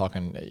met,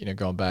 talking,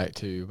 going back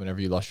to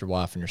whenever you lost your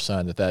wife and your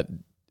son, that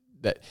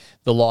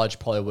the lodge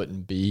probably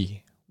wouldn't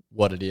be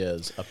what it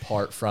is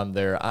apart from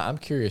there. I'm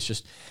curious,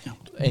 just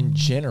in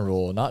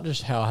general, not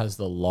just how has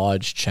the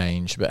lodge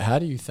changed, but how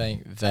do you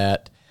think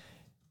that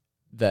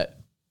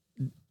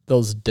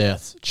those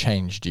deaths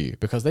changed you?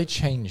 Because they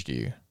changed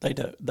you. They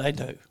do.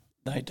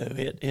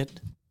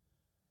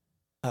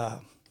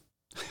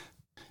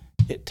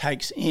 It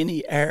takes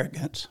any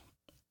arrogance.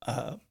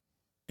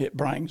 It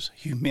brings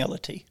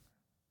humility,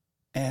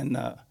 and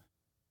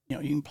you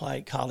can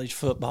play college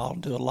football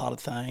and do a lot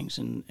of things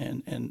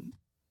and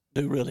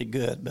do really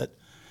good, but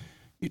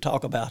you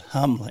talk about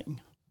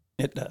humbling.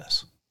 It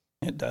does.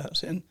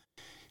 And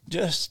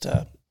just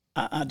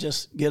I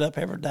just get up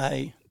every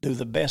day, do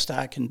the best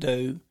I can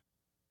do,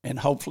 and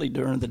hopefully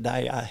during the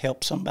day I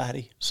help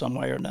somebody some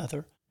way or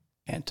another.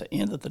 And at the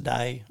end of the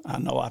day, I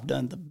know I've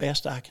done the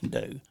best I can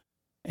do,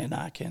 and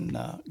I can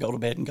go to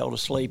bed and go to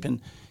sleep.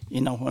 And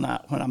when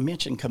I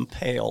mentioned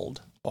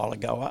compelled a while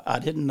ago, I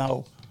didn't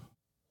know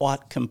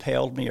what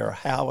compelled me or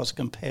how I was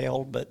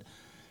compelled, but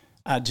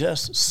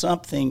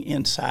something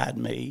inside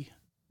me,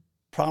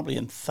 probably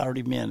in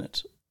 30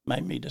 minutes,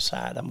 made me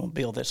decide I'm going to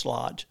build this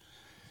lodge.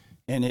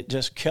 And it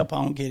just kept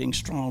on getting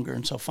stronger.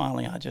 And so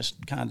finally I just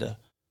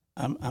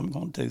I'm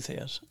going to do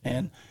this.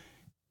 And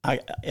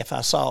if I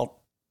saw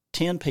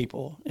 10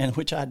 people, and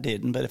which I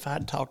didn't, but if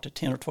I'd talked to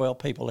 10 or 12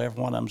 people, every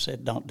one of them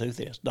said, don't do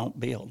this, don't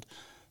build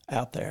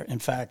out there. In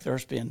fact,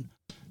 there's been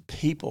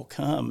people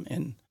come,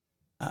 and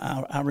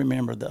I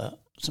remember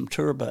some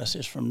tour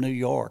buses from New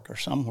York or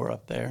somewhere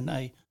up there,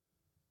 and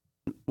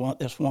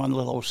this one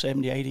little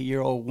 70,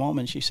 80-year-old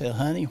woman, she said,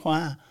 honey,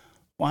 why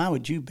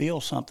would you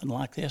build something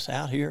like this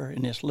out here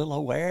in this little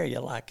old area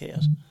like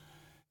this?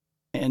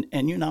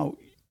 And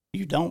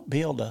you don't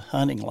build a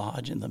hunting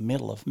lodge in the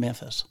middle of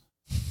Memphis.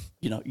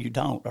 You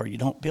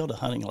don't build a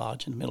hunting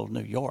lodge in the middle of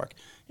New York.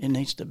 It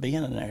needs to be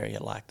in an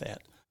area like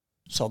that.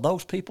 So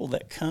those people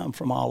that come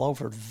from all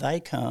over, they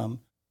come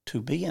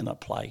to be in a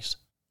place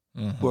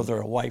where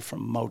they're away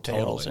from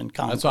motels and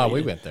concrete. That's why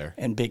we went there.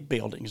 And big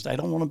buildings. They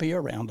don't want to be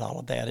around all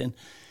of that. And,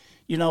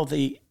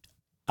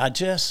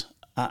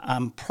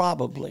 I'm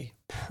probably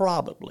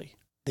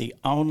the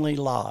only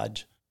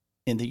lodge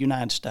in the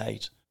United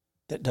States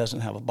that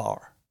doesn't have a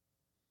bar.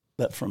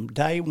 But from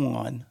day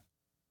one,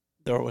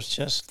 there was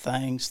just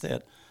things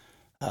that,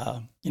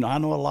 I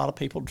know a lot of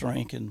people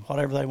drink and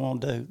whatever they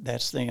want to do,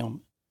 that's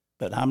them.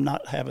 but I'm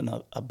not having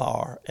a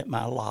bar at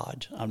my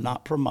lodge. I'm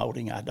not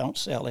promoting. I don't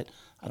sell it.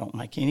 I don't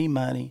make any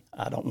money.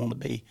 I don't want to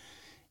be.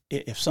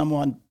 If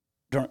someone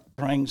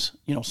brings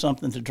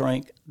something to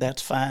drink,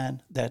 that's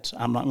fine.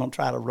 I'm not going to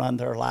try to run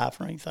their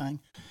life or anything.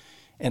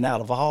 And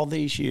out of all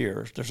these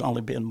years, there's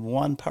only been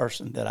one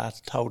person that I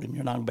told him,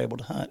 you're not going to be able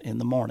to hunt in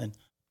the morning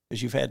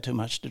because you've had too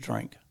much to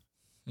drink.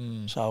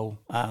 So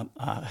I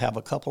have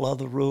a couple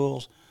other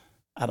rules.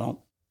 I don't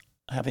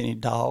have any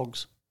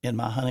dogs in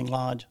my hunting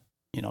lodge.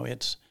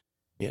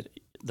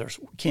 There's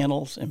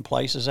kennels and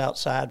places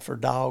outside for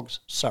dogs,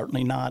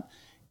 certainly not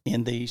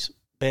in these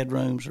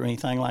bedrooms or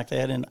anything like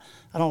that. And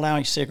I don't allow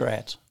any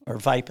cigarettes or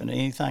vaping,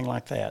 anything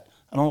like that.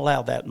 I don't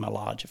allow that in my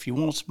lodge. If you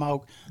want to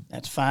smoke,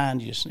 that's fine.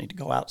 You just need to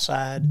go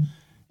outside.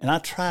 And I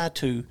try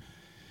to,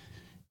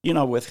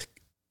 with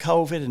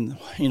COVID and,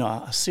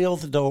 I seal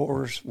the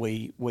doors.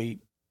 We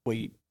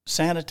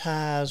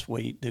sanitize.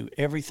 We do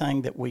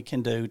everything that we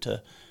can do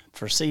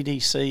for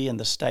CDC and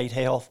the state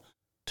health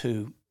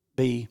to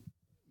be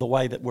the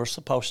way that we're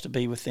supposed to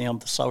be with them,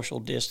 the social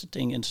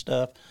distancing and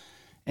stuff.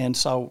 And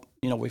so,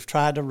 we've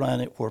tried to run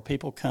it where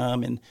people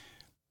come, and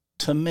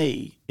to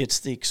me, it's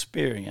the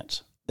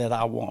experience that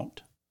I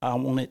want. I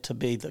want it to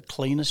be the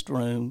cleanest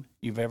room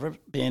you've ever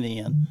been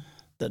in,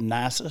 the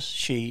nicest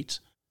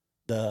sheets,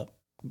 the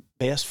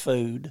best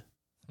food,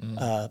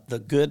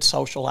 the good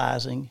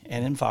socializing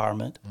and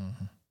environment,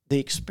 the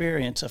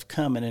experience of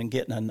coming and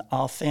getting an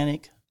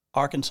authentic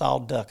Arkansas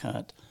duck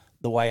hunt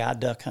the way I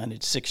duck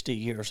hunted 60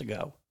 years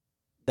ago.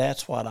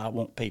 That's what I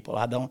want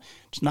people.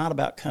 It's not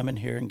about coming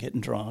here and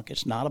getting drunk.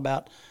 It's not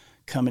about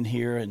coming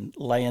here and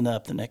laying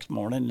up the next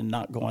morning and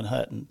not going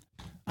hunting.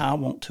 I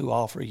want to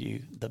offer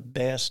you the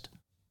best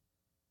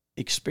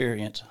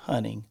experience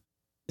hunting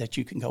that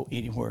you can go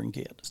anywhere and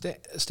get.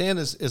 Stan,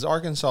 is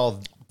Arkansas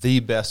the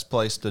best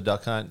place to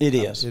duck hunt? It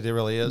is. It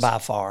really is? By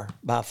far.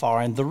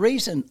 And the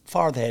reason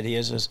for that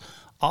is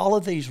all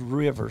of these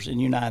rivers in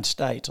the United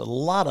States, a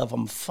lot of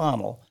them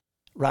funnel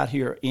right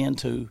here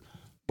into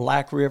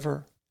Black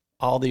River.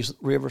 All these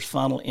rivers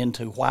funnel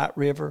into White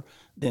River,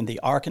 then the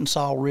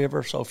Arkansas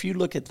River. So if you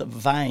look at the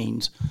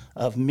veins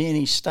of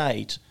many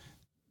states,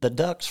 the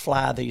ducks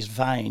fly these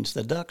veins.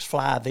 The ducks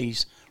fly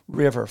these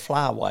river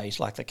flyways,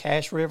 like the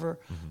Cache River,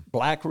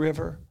 Black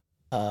River,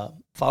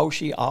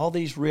 Foshee. All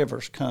these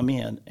rivers come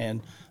in,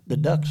 and the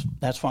ducks.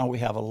 That's why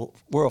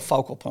we're a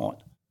focal point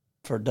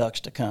for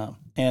ducks to come.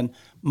 And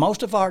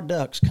most of our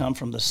ducks come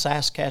from the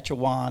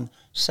Saskatchewan,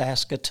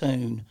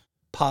 Saskatoon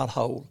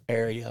pothole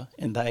area,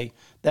 and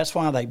that's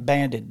why they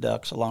banded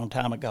ducks a long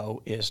time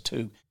ago, is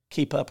to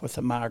keep up with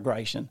the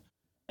migration.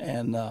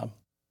 And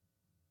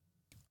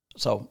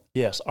so,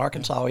 yes,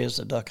 Arkansas is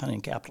the duck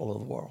hunting capital of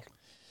the world.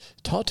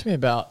 Talk to me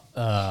about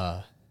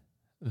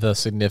the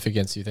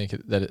significance you think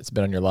that it's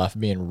been on your life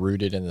being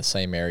rooted in the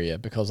same area,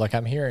 because like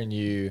I'm hearing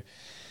you,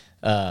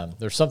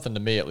 there's something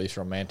to me at least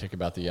romantic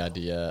about the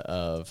idea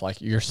of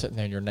like you're sitting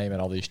there and you're naming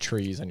all these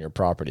trees on your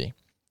property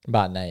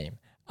by name.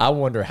 I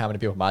wonder how many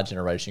people in my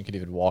generation could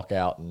even walk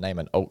out and name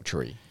an oak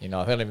tree. They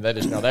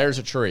just know there's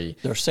a tree.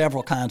 There's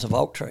several kinds of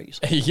oak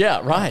trees.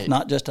 Yeah, right.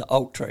 Not just an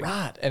oak tree.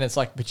 Right. And it's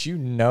like, but your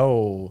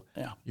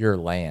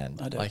land.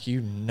 I do. Like,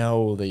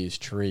 these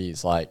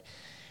trees. Like,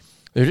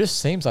 there just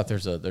seems like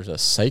there's a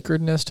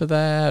sacredness to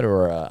that,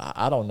 or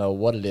I don't know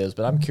what it is,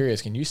 but I'm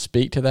curious. Can you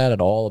speak to that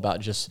at all about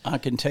just... I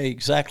can tell you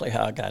exactly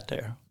how I got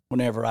there.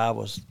 Whenever I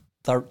was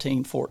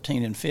 13,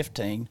 14, and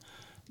 15,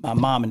 my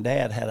mom and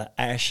dad had an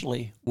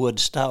Ashley wood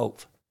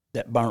stove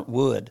that burnt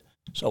wood.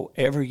 So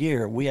every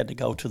year we had to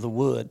go to the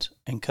woods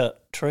and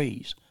cut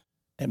trees.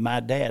 And my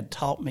dad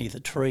taught me the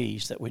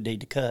trees that we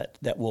need to cut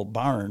that will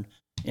burn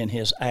in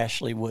his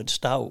Ashley wood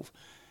stove.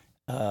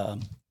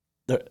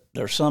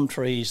 There's some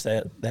trees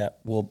that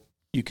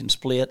you can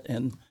split,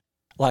 and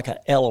like an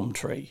elm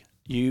tree,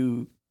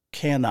 you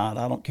cannot,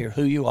 I don't care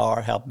who you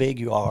are, how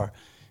big you are,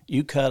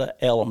 you cut an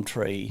elm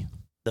tree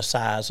the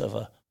size of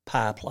a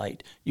pie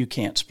plate, you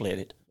can't split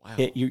it. Wow.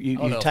 You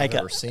I've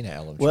never seen an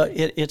elm tree. Well,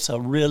 it's a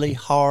really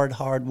hard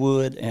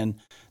wood, and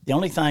the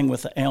only thing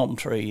with the elm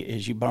tree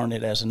is you burn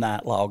it as a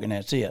night log, and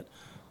that's it.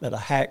 But a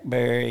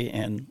hackberry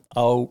and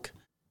oak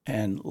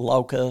and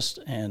locust,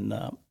 and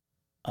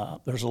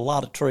there's a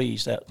lot of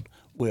trees that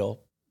will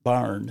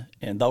burn,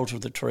 and those are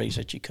the trees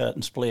that you cut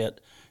and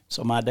split.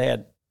 So my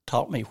dad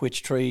taught me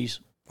which trees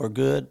were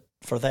good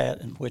for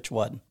that and which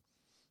wasn't.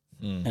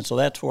 And so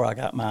that's where I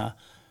got my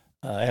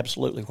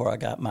absolutely where I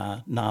got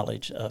my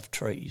knowledge of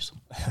trees.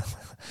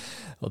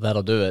 Well,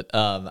 that'll do it.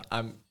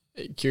 I'm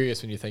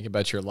curious, when you think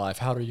about your life,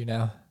 how old are you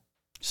now?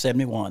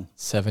 71.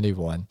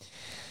 71.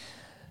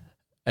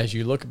 As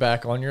you look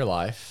back on your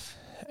life,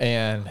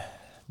 and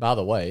by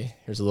the way,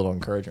 here's a little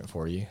encouragement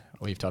for you.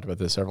 We've talked about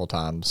this several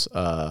times.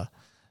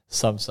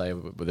 Some say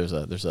there's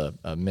a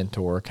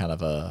mentor, kind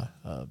of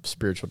a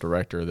spiritual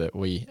director that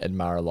we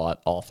admire a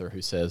lot, author,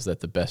 who says that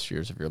the best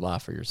years of your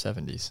life are your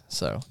 70s.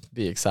 So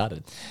be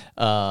excited.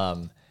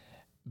 But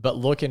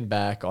looking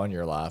back on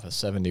your life at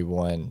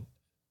 71,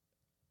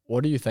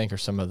 what do you think are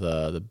some of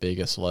the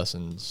biggest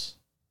lessons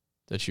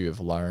that you have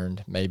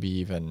learned? Maybe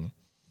even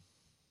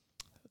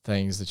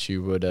things that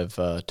you would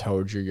have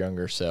told your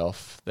younger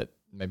self that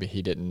maybe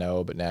he didn't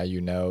know, but now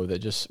you know? That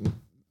just,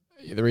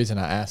 the reason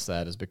I ask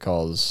that is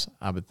because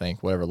I would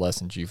think whatever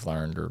lessons you've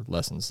learned or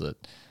lessons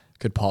that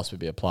could possibly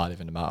be applied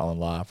even to my own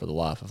life or the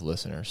life of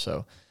listeners.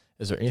 So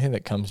is there anything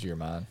that comes to your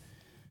mind?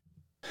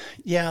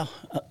 Yeah,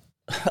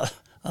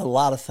 a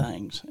lot of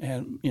things.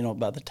 And,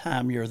 by the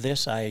time you're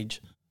this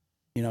age,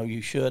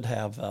 you should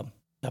have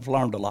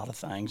learned a lot of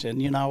things.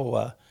 And,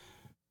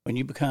 when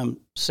you become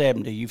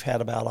 70, you've had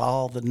about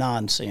all the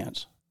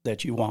nonsense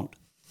that you want.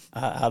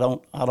 I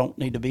don't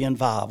need to be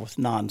involved with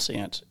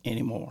nonsense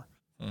anymore.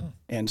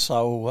 And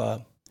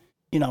so,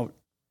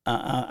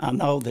 I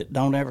know that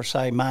don't ever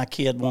say, my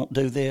kid won't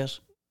do this.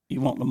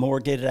 You want to more,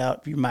 get it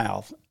out of your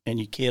mouth, and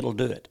your kid will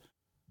do it.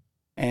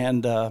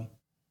 And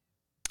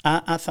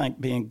I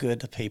think being good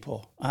to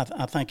people,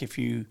 I think if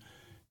you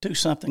do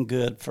something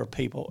good for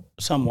people,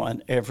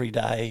 someone every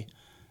day,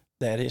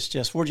 that it's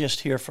just, we're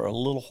just here for a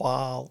little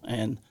while.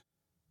 And,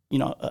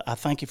 I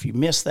think if you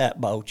miss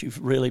that boat,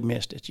 you've really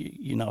missed it.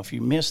 If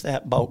you miss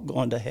that boat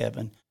going to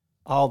heaven,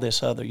 all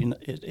this other,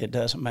 it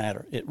doesn't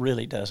matter. It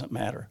really doesn't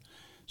matter.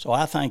 So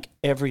I think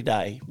every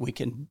day we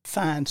can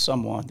find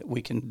someone that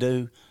we can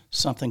do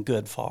something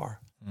good for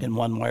in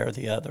one way or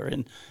the other.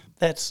 And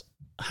that's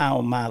how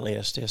on my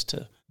list is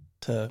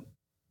to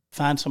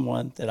find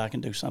someone that I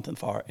can do something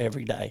for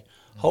every day.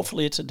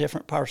 Hopefully it's a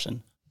different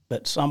person,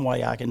 but some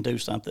way I can do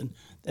something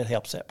that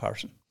helps that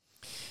person.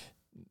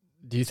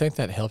 Do you think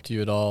that helped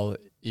you at all,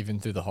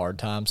 even through the hard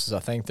times? Because I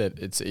think that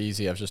it's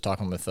easy. I was just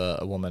talking with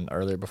a woman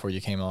earlier before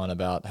you came on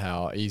about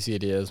how easy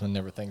it is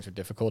whenever things are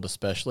difficult,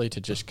 especially to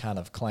just kind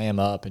of clam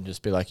up and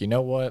just be like, you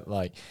know what,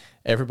 like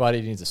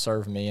everybody needs to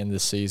serve me in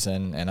this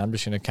season, and I'm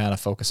just going to kind of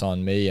focus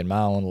on me and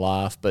my own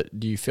life. But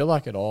do you feel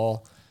like at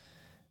all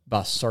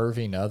by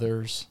serving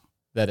others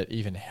that it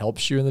even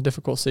helps you in the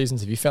difficult seasons?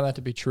 Have you found that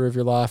to be true of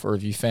your life, or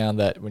have you found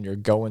that when you're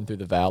going through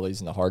the valleys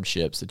and the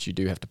hardships that you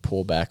do have to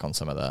pull back on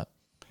some of that?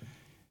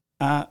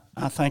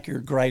 I think your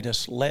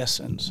greatest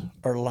lessons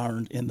are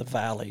learned in the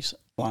valleys.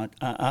 Like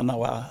I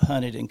know I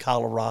hunted in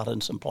Colorado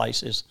and some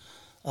places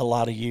a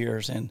lot of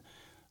years, and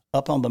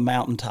up on the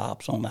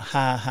mountaintops, on the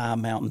high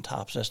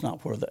mountaintops, that's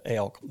not where the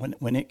elk,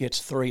 when it gets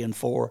 3 and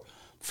 4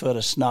 foot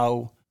of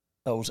snow,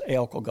 those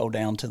elk will go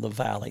down to the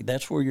valley.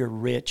 That's where your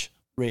rich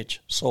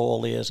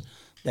soil is.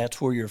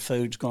 That's where your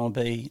food's going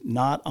to be,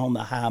 not on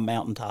the high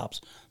mountaintops.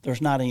 There's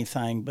not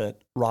anything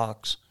but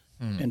rocks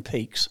and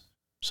peaks.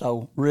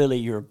 So really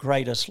your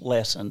greatest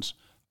lessons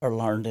are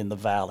learned in the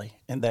valley,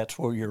 and that's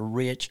where your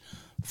rich,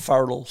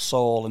 fertile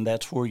soil, and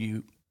that's where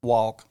you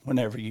walk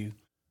whenever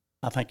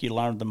I think you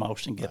learn the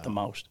most and get the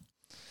most.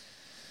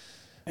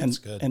 And,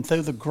 and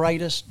through the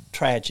greatest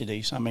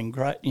tragedies, I mean,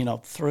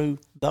 through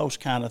those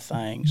kind of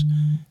things,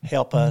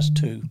 help us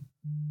to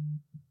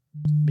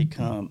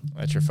become.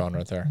 That's your phone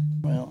right there.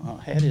 Well,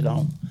 I had it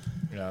on.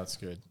 Yeah, that's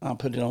good. I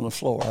put it on the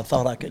floor. I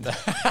thought I could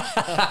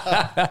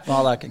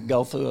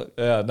go through it.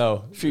 Yeah,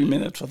 no. A few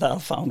minutes without a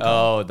phone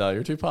call. Oh, no,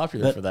 you're too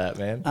popular for that,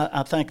 man.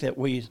 I think that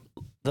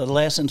the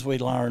lessons we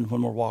learn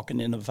when we're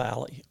walking in the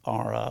valley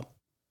are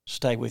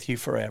stay with you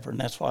forever, and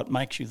that's what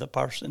makes you the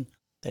person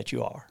that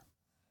you are.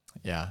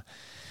 Yeah.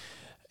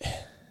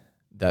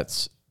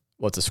 That's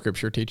what the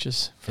scripture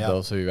teaches for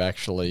those who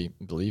actually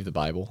believe the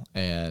Bible,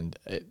 and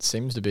it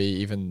seems to be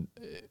even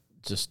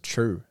just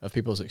true of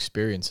people's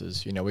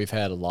experiences. We've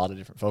had a lot of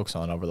different folks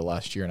on over the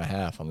last year and a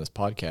half on this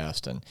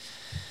podcast, and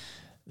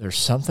there's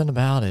something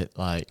about it,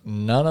 like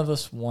none of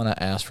us want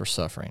to ask for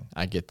suffering.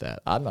 I get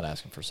that. I'm not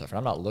asking for suffering.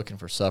 I'm not looking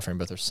for suffering,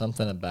 but there's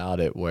something about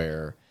it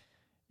where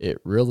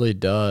it really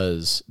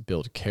does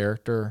build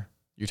character.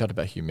 You talked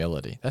about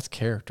humility. That's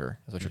character.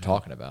 That's what you're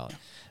talking about.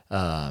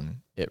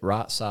 It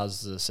right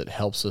sizes us. It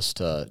helps us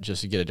to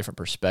just get a different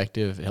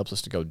perspective. It helps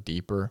us to go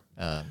deeper.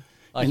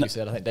 Like you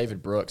said, I think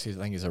David Brooks, I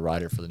think he's a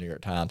writer for the New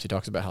York Times. He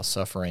talks about how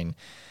suffering,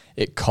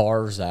 it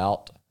carves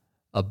out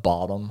a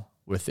bottom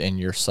within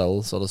your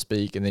soul, so to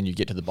speak, and then you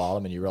get to the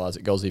bottom and you realize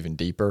it goes even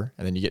deeper,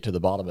 and then you get to the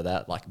bottom of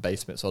that like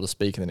basement, so to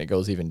speak, and then it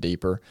goes even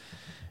deeper.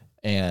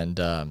 And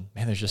man,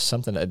 there's just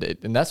something,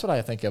 and that's what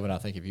I think of when I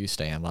think of you,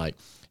 Stan. Like,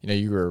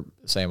 you were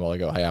saying a while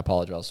ago, hey, I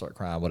apologize, I'll start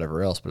crying,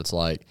 whatever else, but it's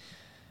like,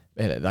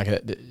 man,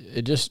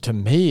 it just, to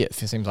me, it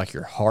seems like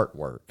your heart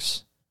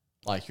works.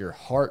 Like your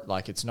heart,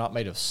 like it's not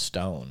made of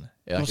stone.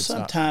 Like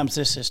sometimes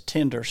this is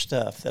tender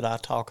stuff that I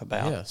talk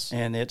about. Yes.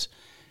 And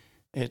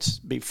it's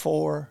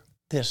before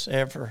this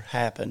ever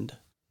happened,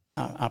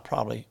 I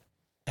probably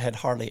had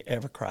hardly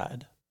ever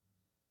cried.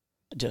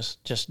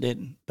 Just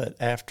didn't. But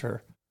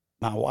after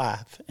my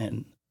wife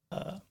and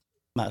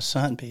my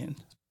son being,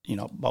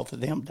 both of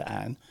them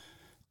dying,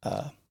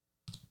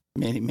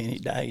 many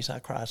days I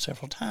cried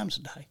several times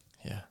a day.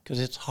 Yeah. Because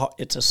it's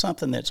hard,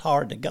 something that's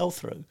hard to go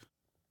through.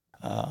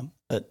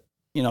 But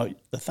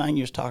the thing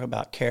you was talking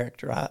about,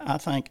 character, I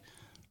think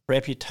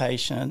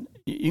reputation,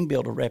 you can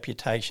build a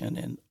reputation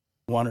in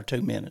 1 or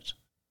 2 minutes.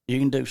 You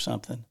can do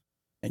something,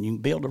 and you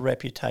can build a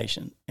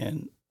reputation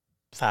in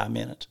 5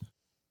 minutes.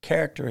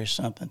 Character is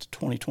something that's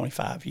 20,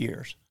 25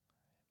 years.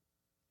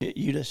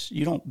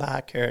 You don't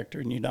buy character,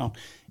 and you don't.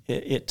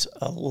 it's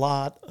a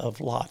lot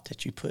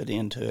that you put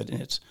into it,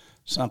 and it's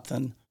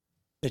something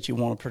that you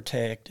want to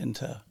protect and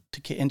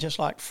and just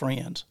like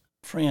friends,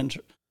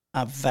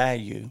 I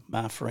value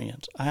my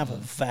friends. I have a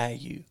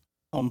value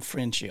on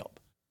friendship,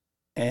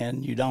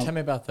 and you don't. Tell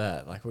me about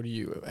that. Like,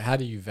 how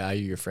do you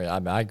value your friend? I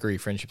mean, I agree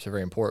friendships are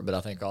very important, but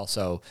I think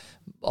also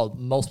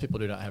most people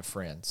do not have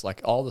friends.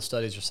 Like all the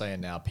studies are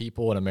saying now,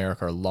 people in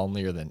America are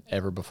lonelier than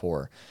ever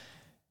before.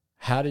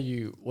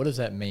 What does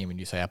that mean when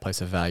you say I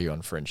place a value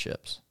on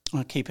friendships?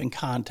 I keep in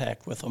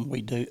contact with them.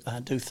 I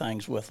do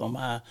things with them.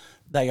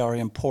 They are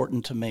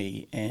important to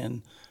me,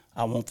 and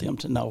I want them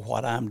to know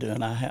what I'm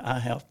doing. I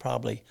have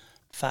probably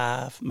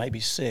 5, maybe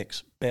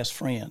 6 best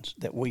friends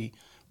that we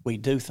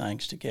do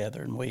things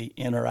together, and we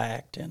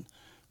interact, and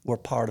we're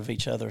part of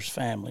each other's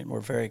family, and we're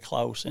very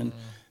close. And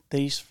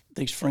these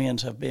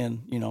friends have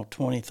been,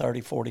 20,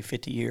 30, 40,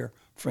 50-year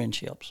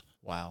friendships.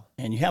 Wow.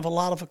 And you have a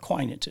lot of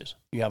acquaintances.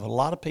 You have a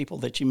lot of people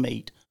that you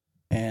meet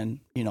and,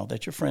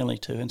 that you're friendly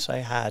to and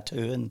say hi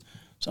to and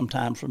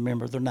sometimes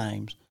remember their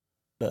names.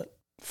 But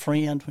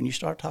friend, when you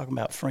start talking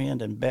about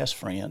friend and best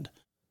friend,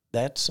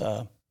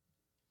 that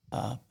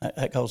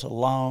goes a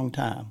long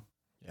time.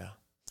 Yeah.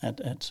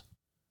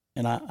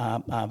 And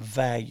I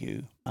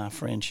value my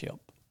friendship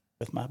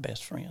with my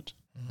best friends.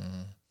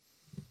 Mm-hmm.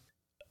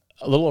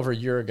 A little over a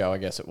year ago, I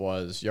guess it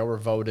was, y'all were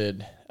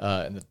voted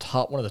in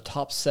one of the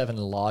top 7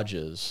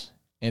 lodges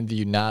in the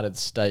United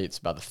States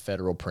by the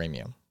Federal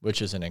Premium,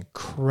 which is an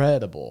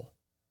incredible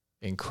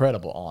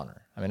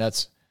honor. I mean,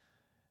 that's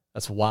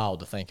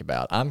wild to think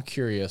about. I'm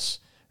curious,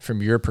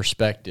 from your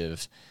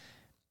perspective,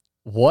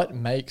 what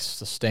makes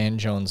the Stan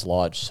Jones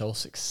Lodge so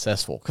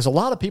successful? Because a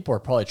lot of people are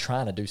probably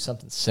trying to do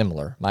something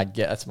similar.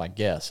 That's my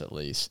guess, at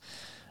least.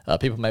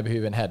 People maybe who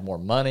even had more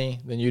money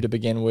than you to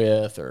begin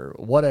with, or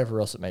whatever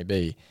else it may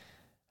be.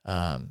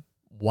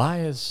 Why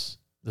is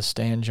the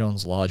Stan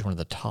Jones Lodge one of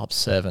the top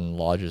 7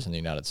 lodges in the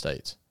United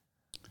States?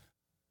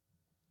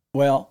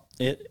 Well,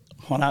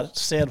 when I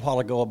said a while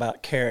ago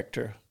about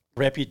character,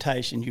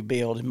 reputation you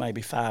build in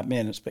maybe 5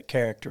 minutes, but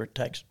character it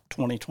takes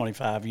 20,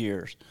 25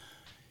 years.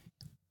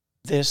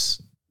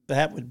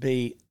 That would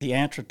be the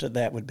answer to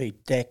that would be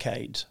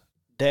decades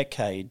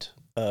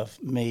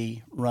of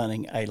me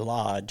running a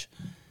lodge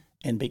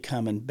and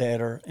becoming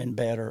better and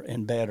better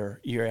and better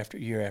year after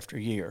year after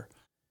year.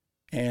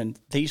 And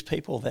these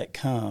people that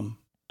come,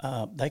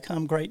 they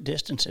come great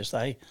distances.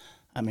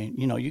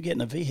 You get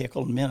in a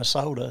vehicle in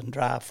Minnesota and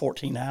drive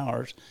 14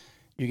 hours.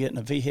 You get in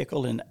a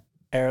vehicle in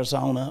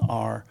Arizona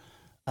or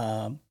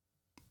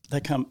they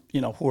come,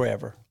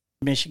 wherever,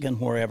 Michigan,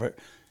 wherever.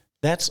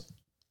 That's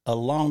a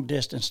long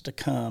distance to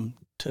come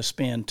to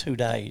spend 2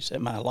 days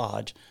at my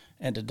lodge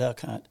and to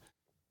duck hunt.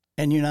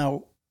 And,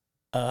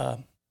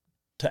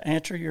 to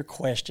answer your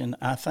question,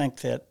 I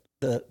think that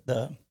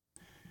the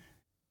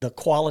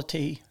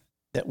quality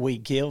that we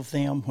give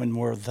them when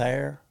we're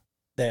there,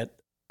 that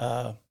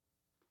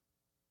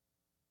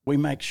we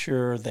make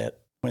sure that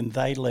when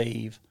they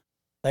leave,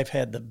 they've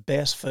had the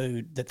best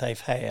food that they've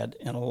had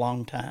in a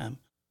long time.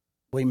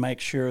 We make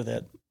sure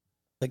that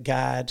the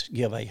guides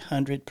give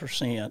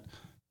 100%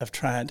 of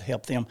trying to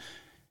help them.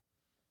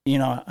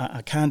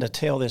 I kind of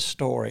tell this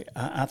story.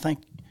 I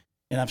think,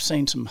 and I've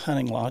seen some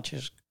hunting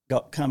lodges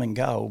come and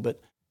go, but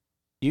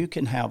you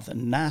can have the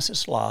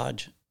nicest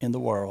lodge in the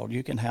world.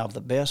 You can have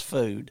the best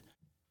food.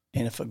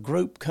 And if a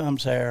group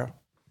comes there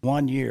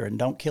 1 year and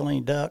don't kill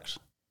any ducks,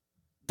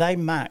 they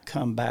might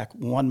come back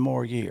 1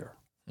 more year.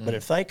 But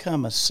if they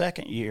come a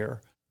second year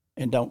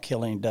and don't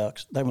kill any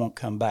ducks, they won't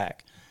come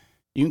back.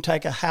 You can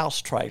take a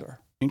house trailer.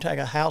 You can take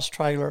a house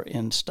trailer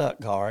in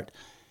Stuttgart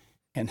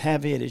and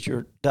have it as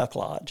your duck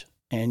lodge.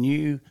 And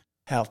you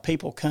have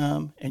people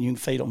come and you can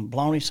feed them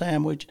bologna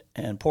sandwich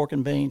and pork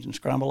and beans and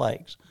scrambled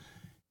eggs.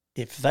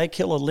 If they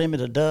kill a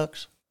limit of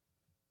ducks,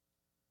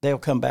 they'll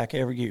come back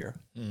every year.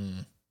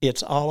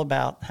 It's all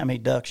about how many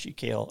ducks you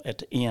kill at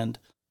the end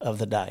of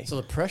the day. So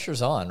the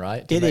pressure's on,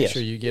 right? To make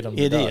sure you get them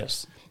the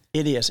ducks.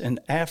 It is. And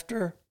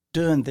after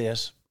doing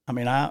this,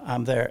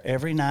 I'm there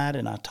every night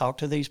and I talk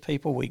to these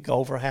people. We go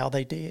over how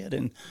they did.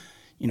 And,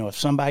 if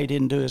somebody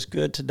didn't do as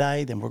good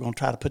today, then we're going to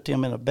try to put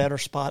them in a better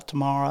spot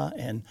tomorrow.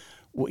 And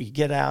we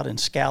get out and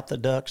scout the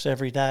ducks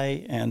every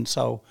day. And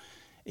so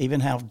even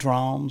have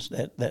drones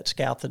that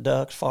scout the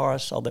ducks for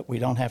us so that we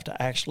don't have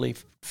to actually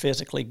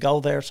physically go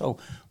there. So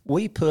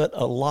we put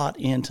a lot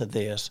into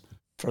this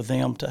for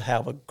them to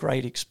have a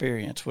great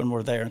experience when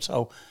we're there. And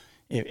so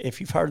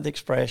if you've heard the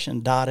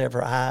expression, dot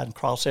every I and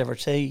cross every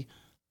T,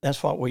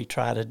 that's what we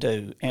try to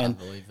do. And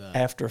I believe that.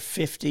 After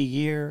 50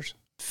 years,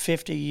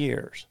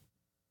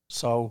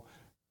 so,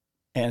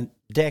 and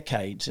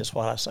decades is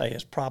what I say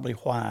is probably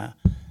why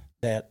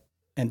that,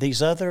 and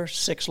these other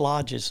 6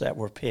 lodges that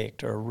were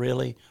picked are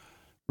really,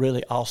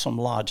 really awesome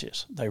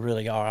lodges. They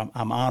really are.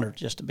 I'm honored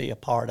just to be a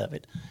part of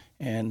it.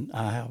 And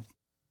I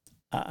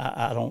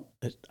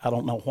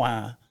don't know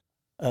why,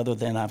 other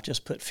than I've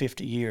just put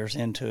 50 years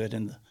into it,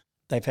 and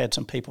they've had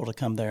some people to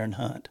come there and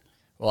hunt.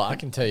 Well, I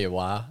can tell you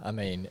why. I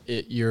mean,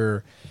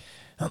 you're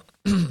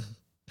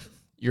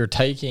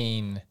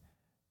taking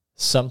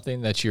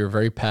something that you're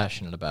very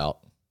passionate about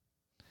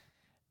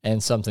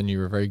and something you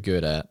were very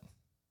good at,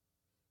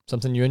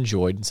 something you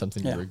enjoyed and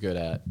something you were good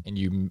at, and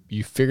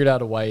you figured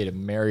out a way to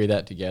marry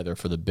that together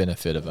for the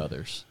benefit of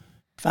others.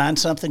 Find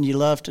something you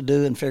love to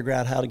do and figure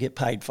out how to get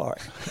paid for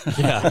it.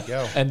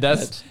 Yeah, and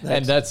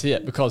that's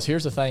it. Because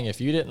here's the thing: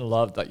 if you didn't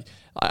love, like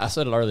I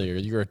said it earlier,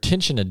 your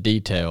attention to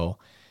detail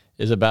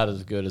is about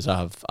as good as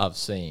I've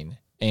seen,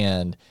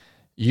 and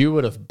you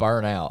would have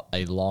burned out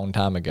a long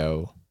time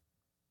ago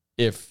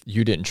if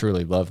you didn't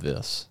truly love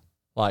this.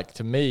 Like,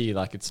 to me,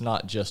 like, it's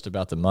not just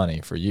about the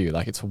money for you.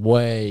 Like, it's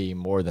way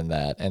more than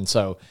that. And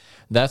so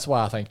that's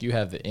why I think you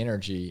have the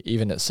energy,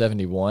 even at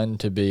 71,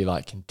 to be,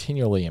 like,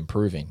 continually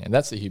improving. And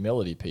that's the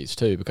humility piece,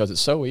 too, because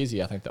it's so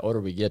easy, I think, the older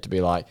we get to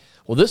be like,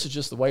 well, this is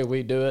just the way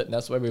we do it, and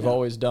that's the way we've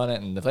always done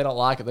it. And if they don't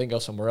like it, they can go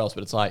somewhere else.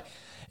 But it's like,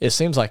 it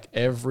seems like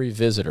every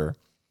visitor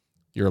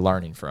you're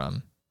learning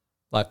from.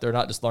 Like, they're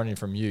not just learning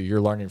from you, you're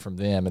learning from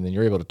them, and then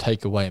you're able to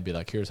take away and be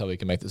like, here's how we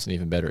can make this an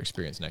even better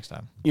experience next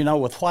time. You know,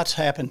 with what's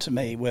happened to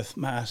me, with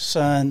my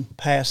son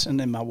passing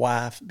and my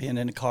wife being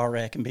in a car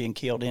wreck and being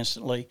killed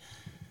instantly,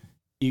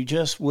 you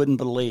just wouldn't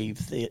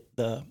believe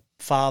the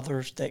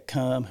fathers that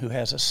come who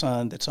has a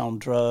son that's on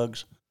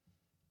drugs.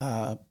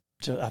 I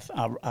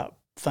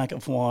think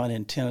of one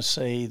in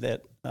Tennessee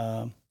that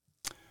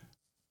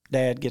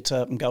dad gets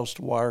up and goes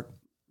to work.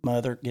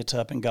 Mother gets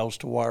up and goes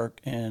to work,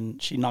 and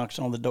she knocks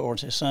on the door and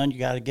says, son, you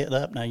got to get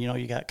up now. You know,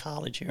 you got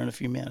college here in a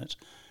few minutes.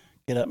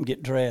 Get up and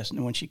get dressed.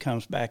 And when she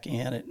comes back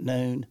in at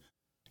noon,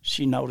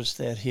 she noticed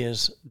that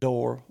his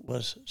door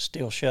was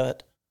still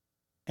shut.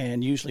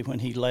 And usually when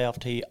he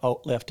left it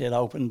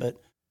open, but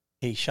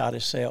he shot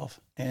himself.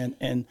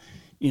 And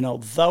you know,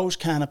 those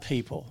kind of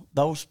people,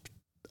 those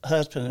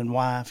husband and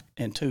wife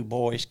and two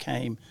boys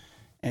came,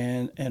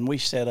 and we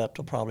sat up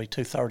till probably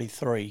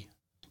 2:33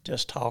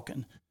 just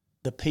talking.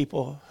 The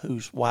people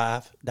whose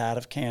wife died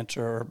of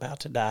cancer or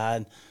about to die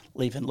and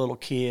leaving little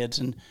kids.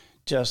 And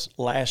just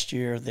last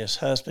year, this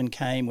husband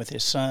came with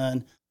his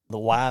son. The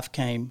wife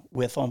came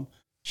with them.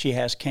 She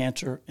has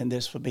cancer, and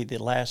this will be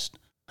the last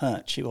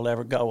hunt she will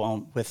ever go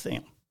on with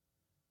them.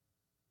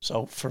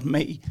 So for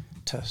me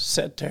to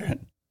sit there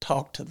and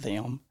talk to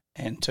them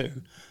and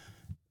to,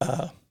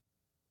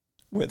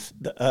 with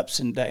the ups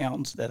and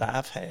downs that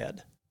I've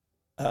had,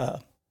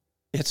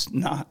 it's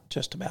not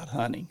just about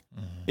hunting.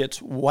 Mm-hmm.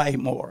 It's way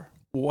more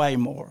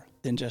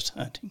than just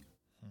hunting.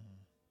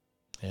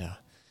 Yeah.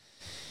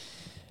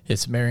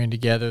 It's marrying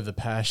together the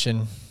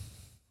passion,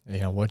 you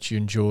know, what you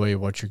enjoy,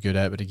 what you're good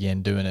at, but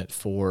again, doing it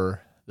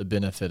for the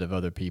benefit of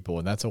other people,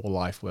 and that's a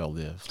life well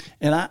lived.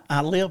 And I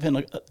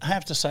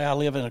have to say, I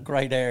live in a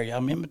great area.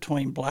 I'm in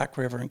between Black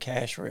River and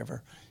Cache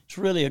River. It's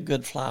really a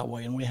good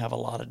flyway, and we have a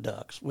lot of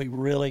ducks. We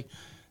really,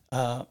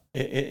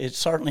 it's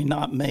certainly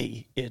not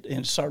me.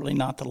 It's certainly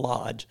not the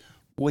lodge.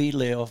 We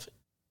live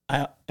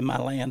out, and my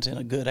land's in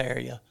a good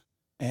area,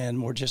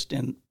 and we're just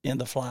in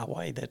the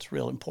flyway. That's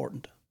real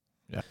important.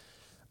 Yeah.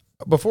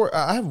 Before,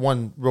 I have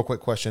one real quick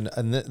question,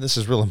 and this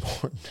is real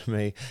important to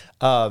me.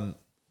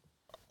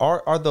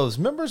 Are those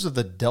members of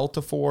the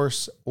Delta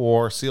Force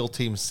or SEAL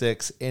Team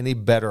 6 any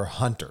better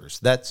hunters?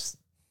 That's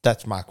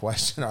my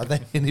question. Are they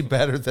any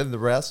better than the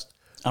rest?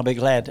 I'll be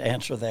glad to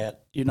answer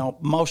that. You know,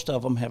 most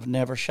of them have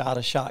never shot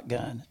a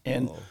shotgun,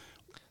 and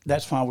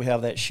that's why we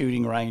have that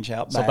shooting range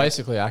out back. So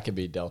basically, I could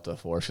be Delta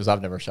Force because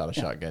I've never shot a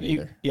shotgun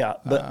either.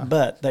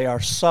 But they are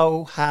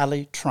so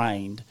highly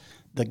trained.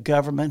 The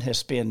government has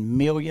spent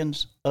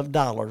millions of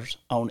dollars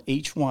on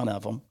each one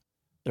of them.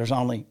 There's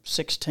only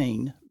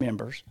 16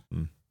 members.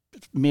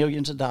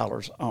 Millions of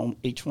dollars on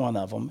each one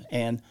of them.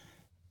 And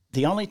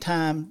the only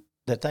time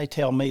that they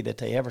tell me that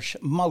they ever,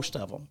 most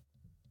of them,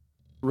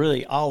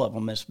 really all of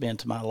them that's been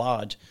to my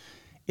lodge,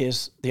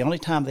 is the only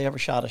time they ever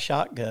shot a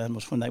shotgun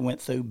was when they went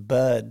through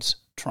BUDS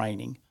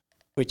training,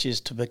 which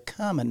is to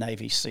become a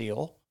Navy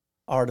SEAL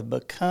or to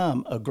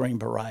become a Green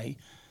Beret,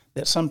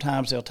 that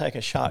sometimes they'll take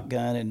a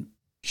shotgun and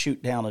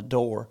shoot down a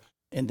door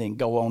and then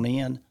go on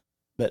in.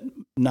 But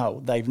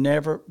no, they've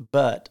never,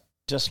 but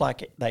just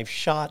like they've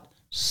shot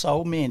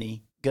so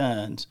many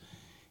guns,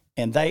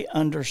 and they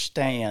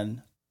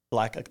understand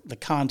the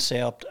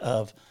concept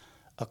of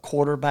a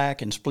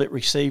quarterback and split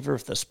receiver.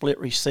 If the split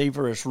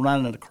receiver is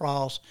running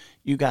across,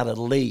 you got to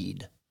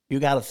lead. You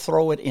got to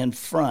throw it in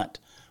front.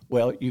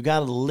 Well, you got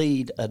to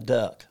lead a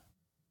duck.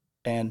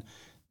 And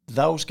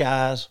those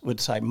guys would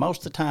say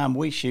most of the time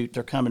we shoot,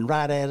 they're coming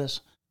right at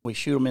us. We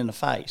shoot them in the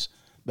face.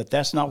 But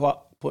that's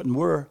not when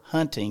we're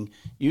hunting,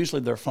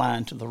 usually they're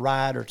flying to the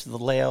right or to the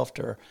left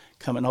or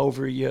coming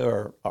over you,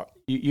 or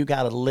you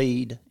got to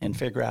lead and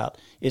figure out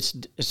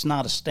it's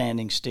not a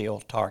standing still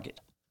target.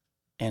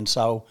 And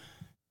so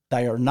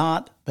they are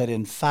not, but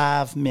in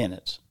 5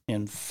 minutes,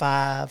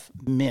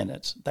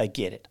 they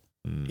get it.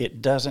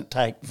 It doesn't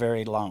take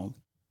very long.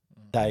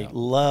 They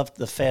love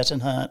the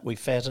pheasant hunt. We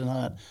pheasant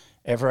hunt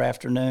every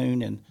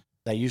afternoon, and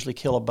they usually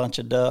kill a bunch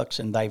of ducks,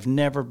 and they've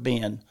never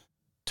been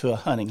to a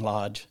hunting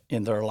lodge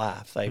in their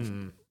life.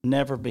 They've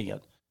never been.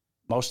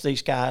 Most of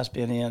these guys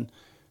been in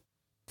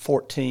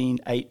 14,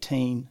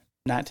 18,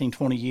 19,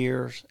 20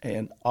 years,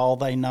 and all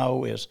they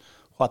know is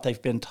what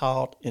they've been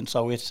taught, and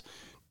so it's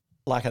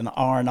like an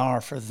R&R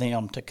for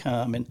them to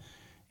come.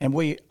 And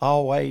we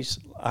always,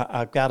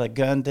 I've got a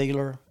gun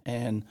dealer,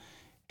 and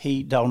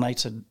he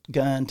donates a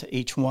gun to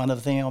each one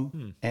of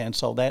them, and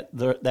so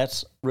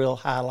that's real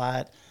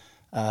highlight.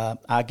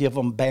 I give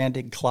them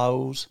banded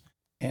clothes,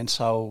 and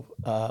so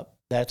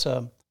that's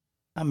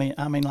I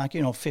mean, like,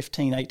 you know,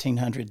 $1,500,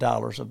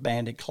 $1,800 of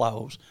banded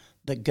clothes.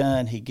 The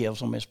gun he gives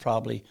them is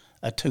probably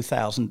a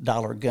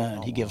 $2,000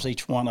 gun. He gives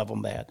each one of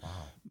them that. Wow.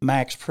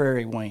 Max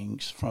Prairie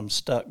Wings from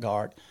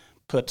Stuttgart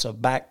puts a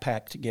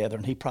backpack together,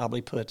 and he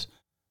probably puts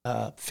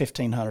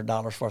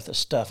 $1,500 worth of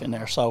stuff in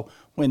there. So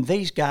when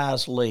these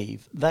guys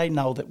leave, they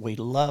know that we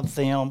love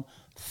them.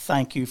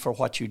 Thank you for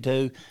what you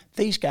do.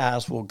 These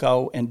guys will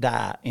go and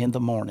die in the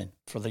morning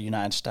for the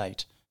United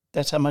States.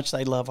 That's how much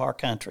they love our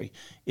country,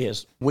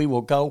 is we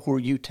will go where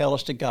you tell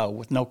us to go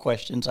with no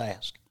questions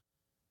asked.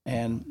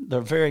 And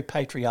they're very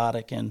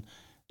patriotic, and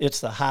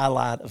it's the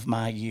highlight of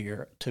my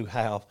year to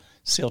have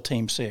SEAL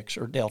Team 6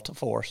 or Delta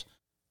Force.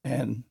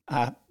 And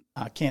I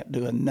can't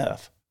do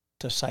enough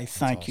to say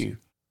thank you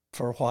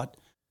for what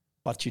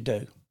you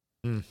do.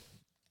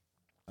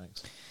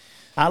 Thanks.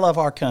 I love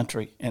our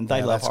country, and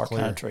they love our clear.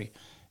 country.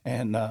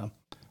 And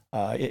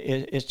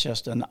it's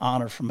just an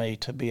honor for me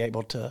to be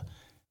able to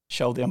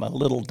show them a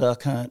little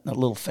duck hunt and a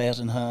little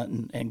pheasant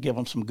hunt, and give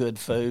them some good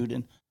food.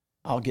 And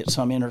I'll get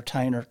some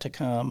entertainer to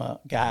come, a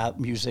guy,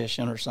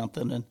 musician or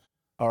something,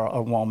 or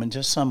a woman,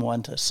 just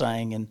someone to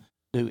sing and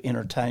do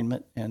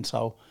entertainment. And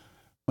so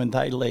when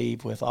they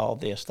leave with all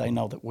this, they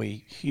know that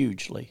we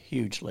hugely,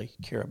 hugely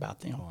care about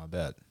them. Oh, I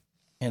bet.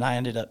 And I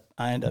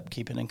end up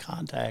keeping in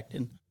contact,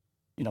 and,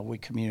 you know, we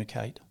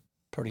communicate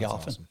pretty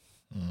often.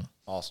 Awesome.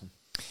 Awesome.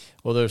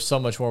 Well, there's so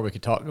much more we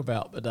could talk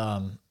about, but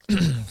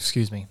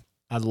excuse me.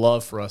 I'd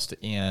love for us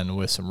to end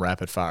with some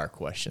rapid fire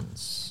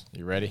questions.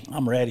 You ready?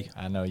 I'm ready.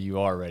 I know you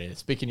are ready.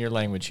 Speaking your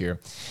language here.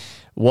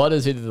 What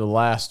is either the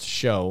last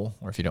show,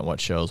 or if you don't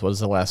watch shows, what is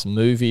the last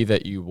movie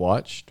that you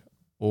watched,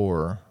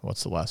 or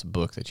what's the last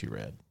book that you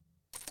read?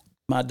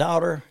 My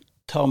daughter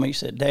told me,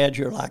 said, "Dad,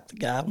 you're like the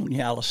guy on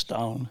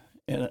Yellowstone."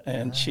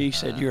 And she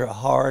said, "You're a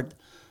hard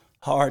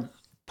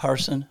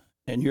person,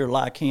 and you're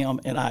like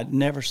him." And I'd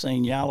never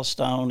seen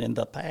Yellowstone. In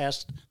the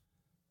past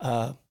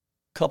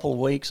couple of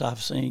weeks,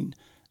 I've seen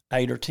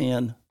 8 or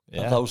 10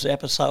 of those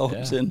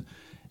episodes. Yeah.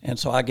 And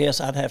so I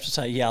guess I'd have to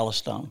say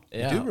Yellowstone.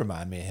 Yeah. You do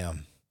remind me of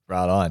him.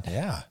 Right on.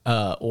 Yeah.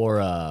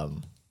 Or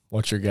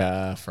what's your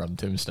guy from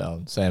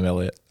Tombstone? Sam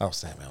Elliott. Oh,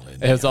 Sam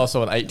Elliott. It was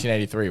also in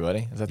 1883, wasn't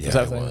he? Is that Yeah,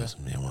 that it thing? was.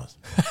 It was.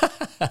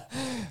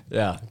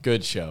 Yeah,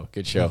 good show.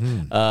 Good show.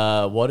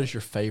 Mm-hmm. What is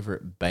your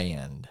favorite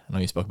band? I know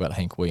you spoke about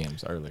Hank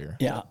Williams earlier.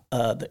 Yeah,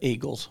 the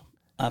Eagles.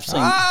 I've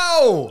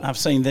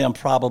seen them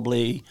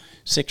probably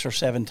 6 or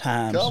 7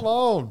 times. Come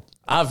on.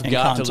 I've In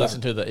got concert. to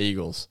listen to the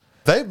Eagles.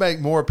 They make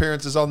more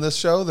appearances on this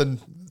show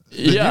than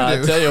Yeah, you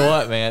do. I tell you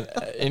what, man.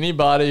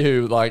 Anybody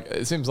who, like,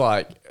 it seems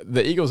like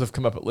the Eagles have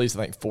come up at least,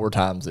 I think, 4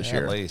 times this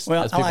year. At least.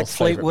 Well, That's I like people's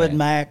favorite Fleetwood band.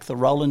 Mac, the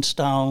Rolling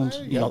Stones,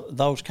 you know,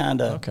 those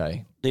kind of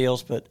Okay.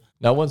 deals. But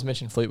No one's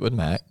mentioned Fleetwood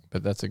Mac,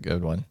 but that's a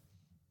good one.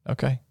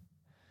 Okay.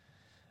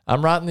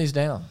 I'm writing these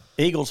down.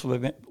 Eagles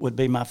would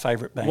be my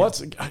favorite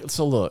band.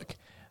 So look,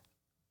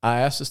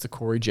 I asked this to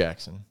Corey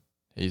Jackson.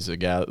 He's a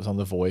guy that was on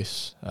The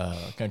Voice,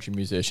 country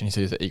musician. He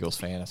said he's an Eagles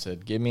fan. I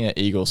said, give me an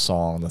Eagles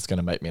song that's going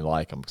to make me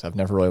like them, because I've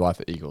never really liked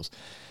the Eagles.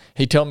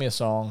 He told me a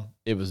song.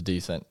 It was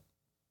decent,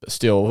 but I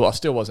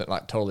still wasn't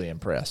like totally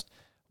impressed.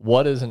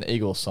 What is an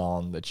Eagles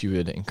song that you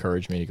would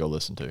encourage me to go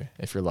listen to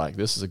if you're like,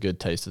 this is a good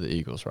taste of the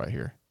Eagles right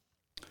here?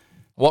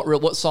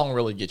 What song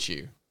really gets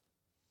you?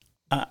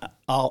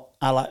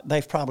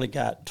 They've probably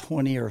got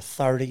 20 or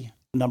 30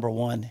 number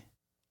one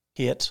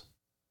hits,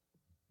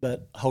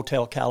 but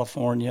Hotel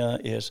California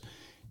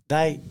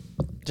they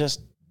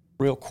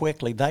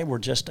were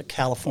just a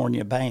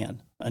California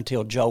band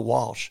until Joe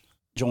Walsh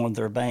joined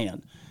their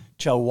band.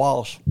 Joe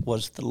Walsh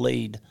was the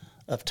lead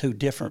of 2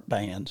 different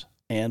bands,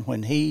 and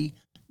when he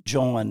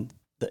joined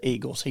the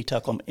Eagles, he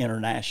took them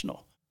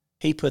international.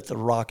 He put the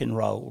rock and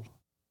roll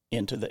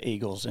into the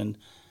Eagles, and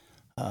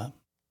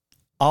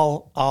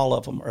all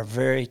of them are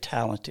very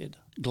talented.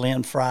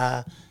 Glenn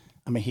Fry,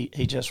 I mean,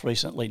 he just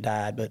recently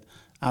died, but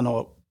I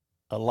know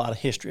a lot of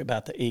history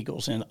about the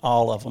Eagles, and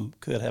all of them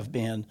could have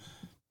been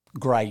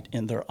great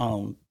in their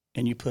own.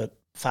 And you put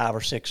 5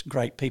 or 6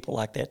 great people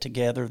like that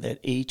together, that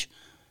each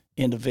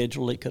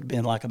individually could have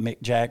been like a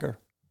Mick Jagger.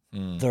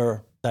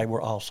 They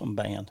were awesome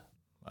band.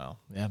 Wow.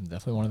 Yeah,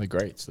 definitely one of the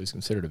greats, at least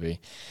considered to be.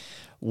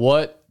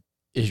 What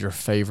is your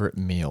favorite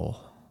meal?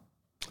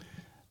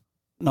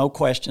 No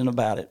question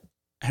about it.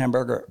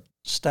 Hamburger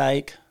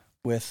steak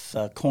with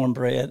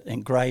cornbread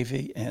and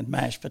gravy and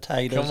mashed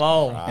potatoes. Come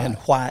on. And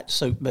white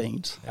soup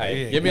beans.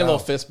 Hey, you give me a go. little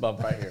fist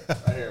bump right here.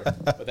 Right here.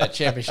 With that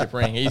championship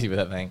ring. Easy with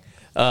that thing.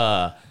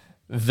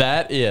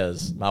 That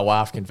is, my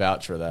wife can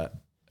vouch for that,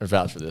 or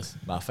vouch for this,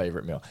 my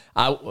favorite meal.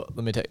 Let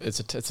me tell you,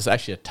 it's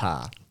actually a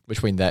tie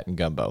between that and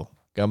gumbo.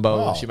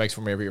 Gumbo, she makes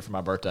for me every year for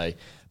my birthday.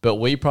 But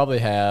we probably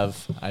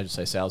have, I just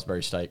say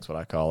Salisbury steak's what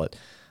I call it.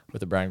 with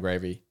the brown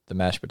gravy, the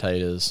mashed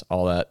potatoes,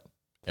 all that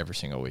every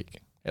single week,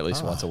 at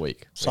least once a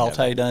week.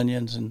 Sauteed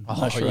onions and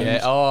mushrooms.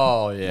 Yeah.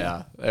 Oh,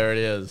 yeah. There it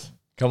is.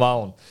 Come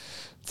on.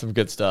 Some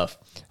good stuff.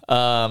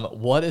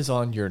 What is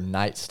on your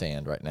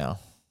nightstand right now?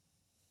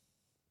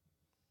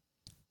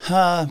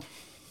 A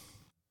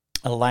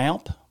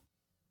lamp,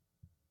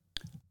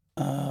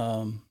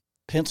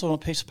 pencil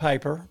and a piece of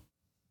paper.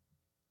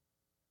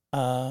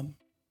 I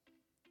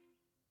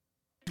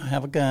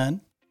have a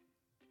gun.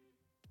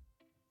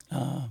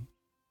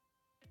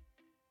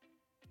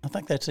 I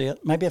think that's it.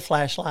 Maybe a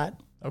flashlight.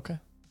 Okay.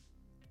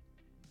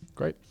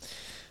 Great.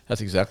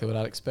 That's exactly what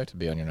I'd expect to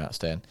be on your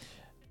nightstand.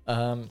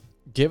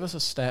 Give us a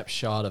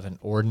snapshot of an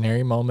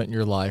ordinary moment in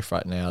your life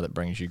right now that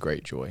brings you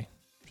great joy.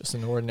 Just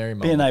an ordinary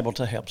moment. Being able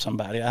to help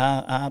somebody.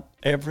 I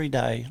every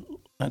day,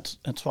 that's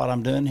what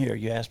I'm doing here.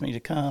 You asked me to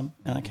come,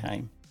 and I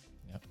came.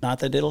 Yep. Not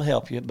that it'll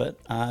help you,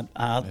 but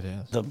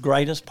the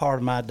greatest part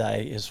of my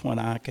day is when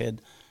I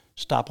could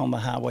stop on the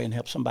highway and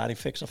help somebody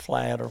fix a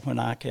flat, or when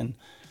I can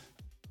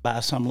buy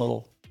some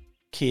little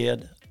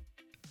kid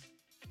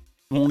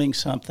wanting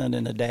something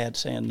and the dad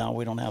saying, no,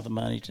 we don't have the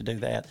money to do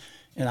that,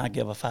 and I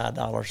give a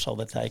 $5 so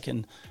that they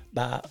can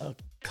buy a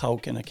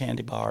Coke and a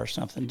candy bar or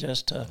something,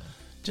 just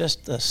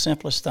the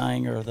simplest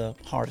thing or the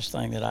hardest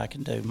thing that I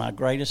can do. My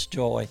greatest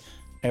joy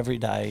every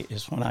day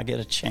is when I get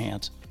a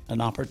chance,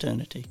 an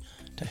opportunity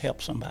to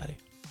help somebody.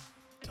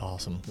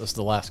 Awesome. This is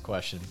the last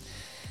question,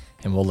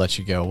 and we'll let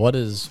you go. What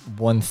is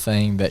one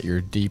thing that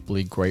you're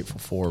deeply grateful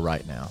for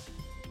right now?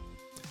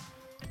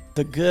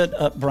 The good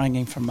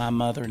upbringing from my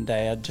mother and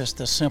dad, just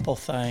the simple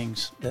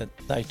things that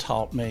they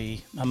taught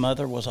me. My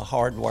mother was a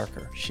hard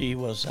worker. She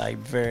was a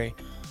very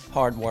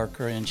hard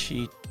worker, and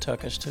she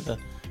took us to the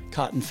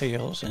cotton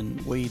fields, and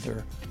we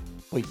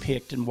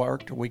picked and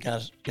worked, or we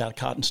got a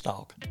cotton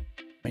stalk.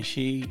 I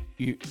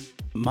mean,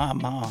 my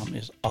mom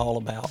is all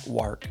about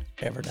work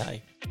every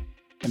day,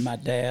 and my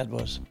dad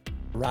was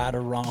right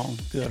or wrong,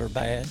 good or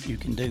bad. You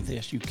can do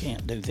this, you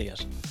can't do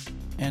this.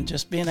 And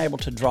just being able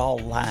to draw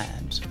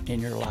lines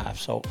in your life.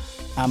 So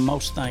I'm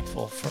most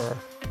thankful for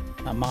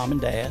my mom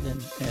and dad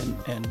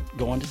and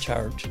going to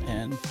church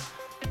and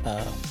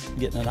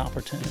getting an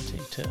opportunity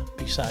to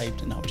be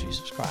saved and know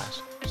Jesus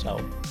Christ. So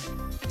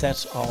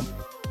that's all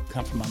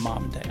come from my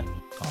mom and dad.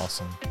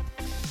 Awesome.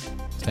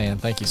 Stan,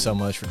 thank you so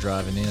much for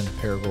driving in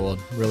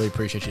Paragould. Really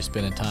appreciate you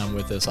spending time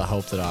with us. I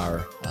hope that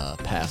our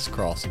paths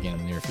cross again in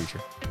the near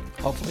future.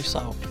 Hopefully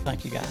so.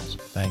 Thank you, guys.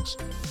 Thanks.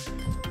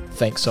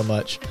 Thanks so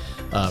much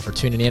for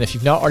tuning in. If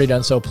you've not already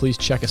done so, please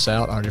check us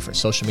out on our different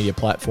social media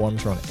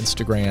platforms. We're on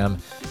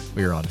Instagram.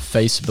 We're on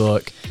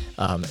Facebook.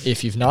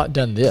 If you've not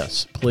done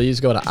this, please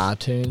go to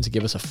iTunes,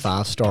 give us a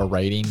 5-star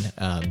rating.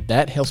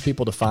 That helps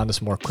people to find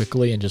us more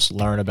quickly and just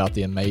learn about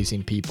the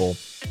amazing people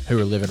who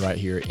are living right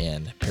here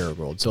in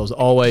Paragould. So as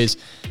always,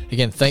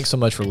 again, thanks so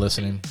much for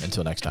listening.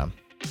 Until next time.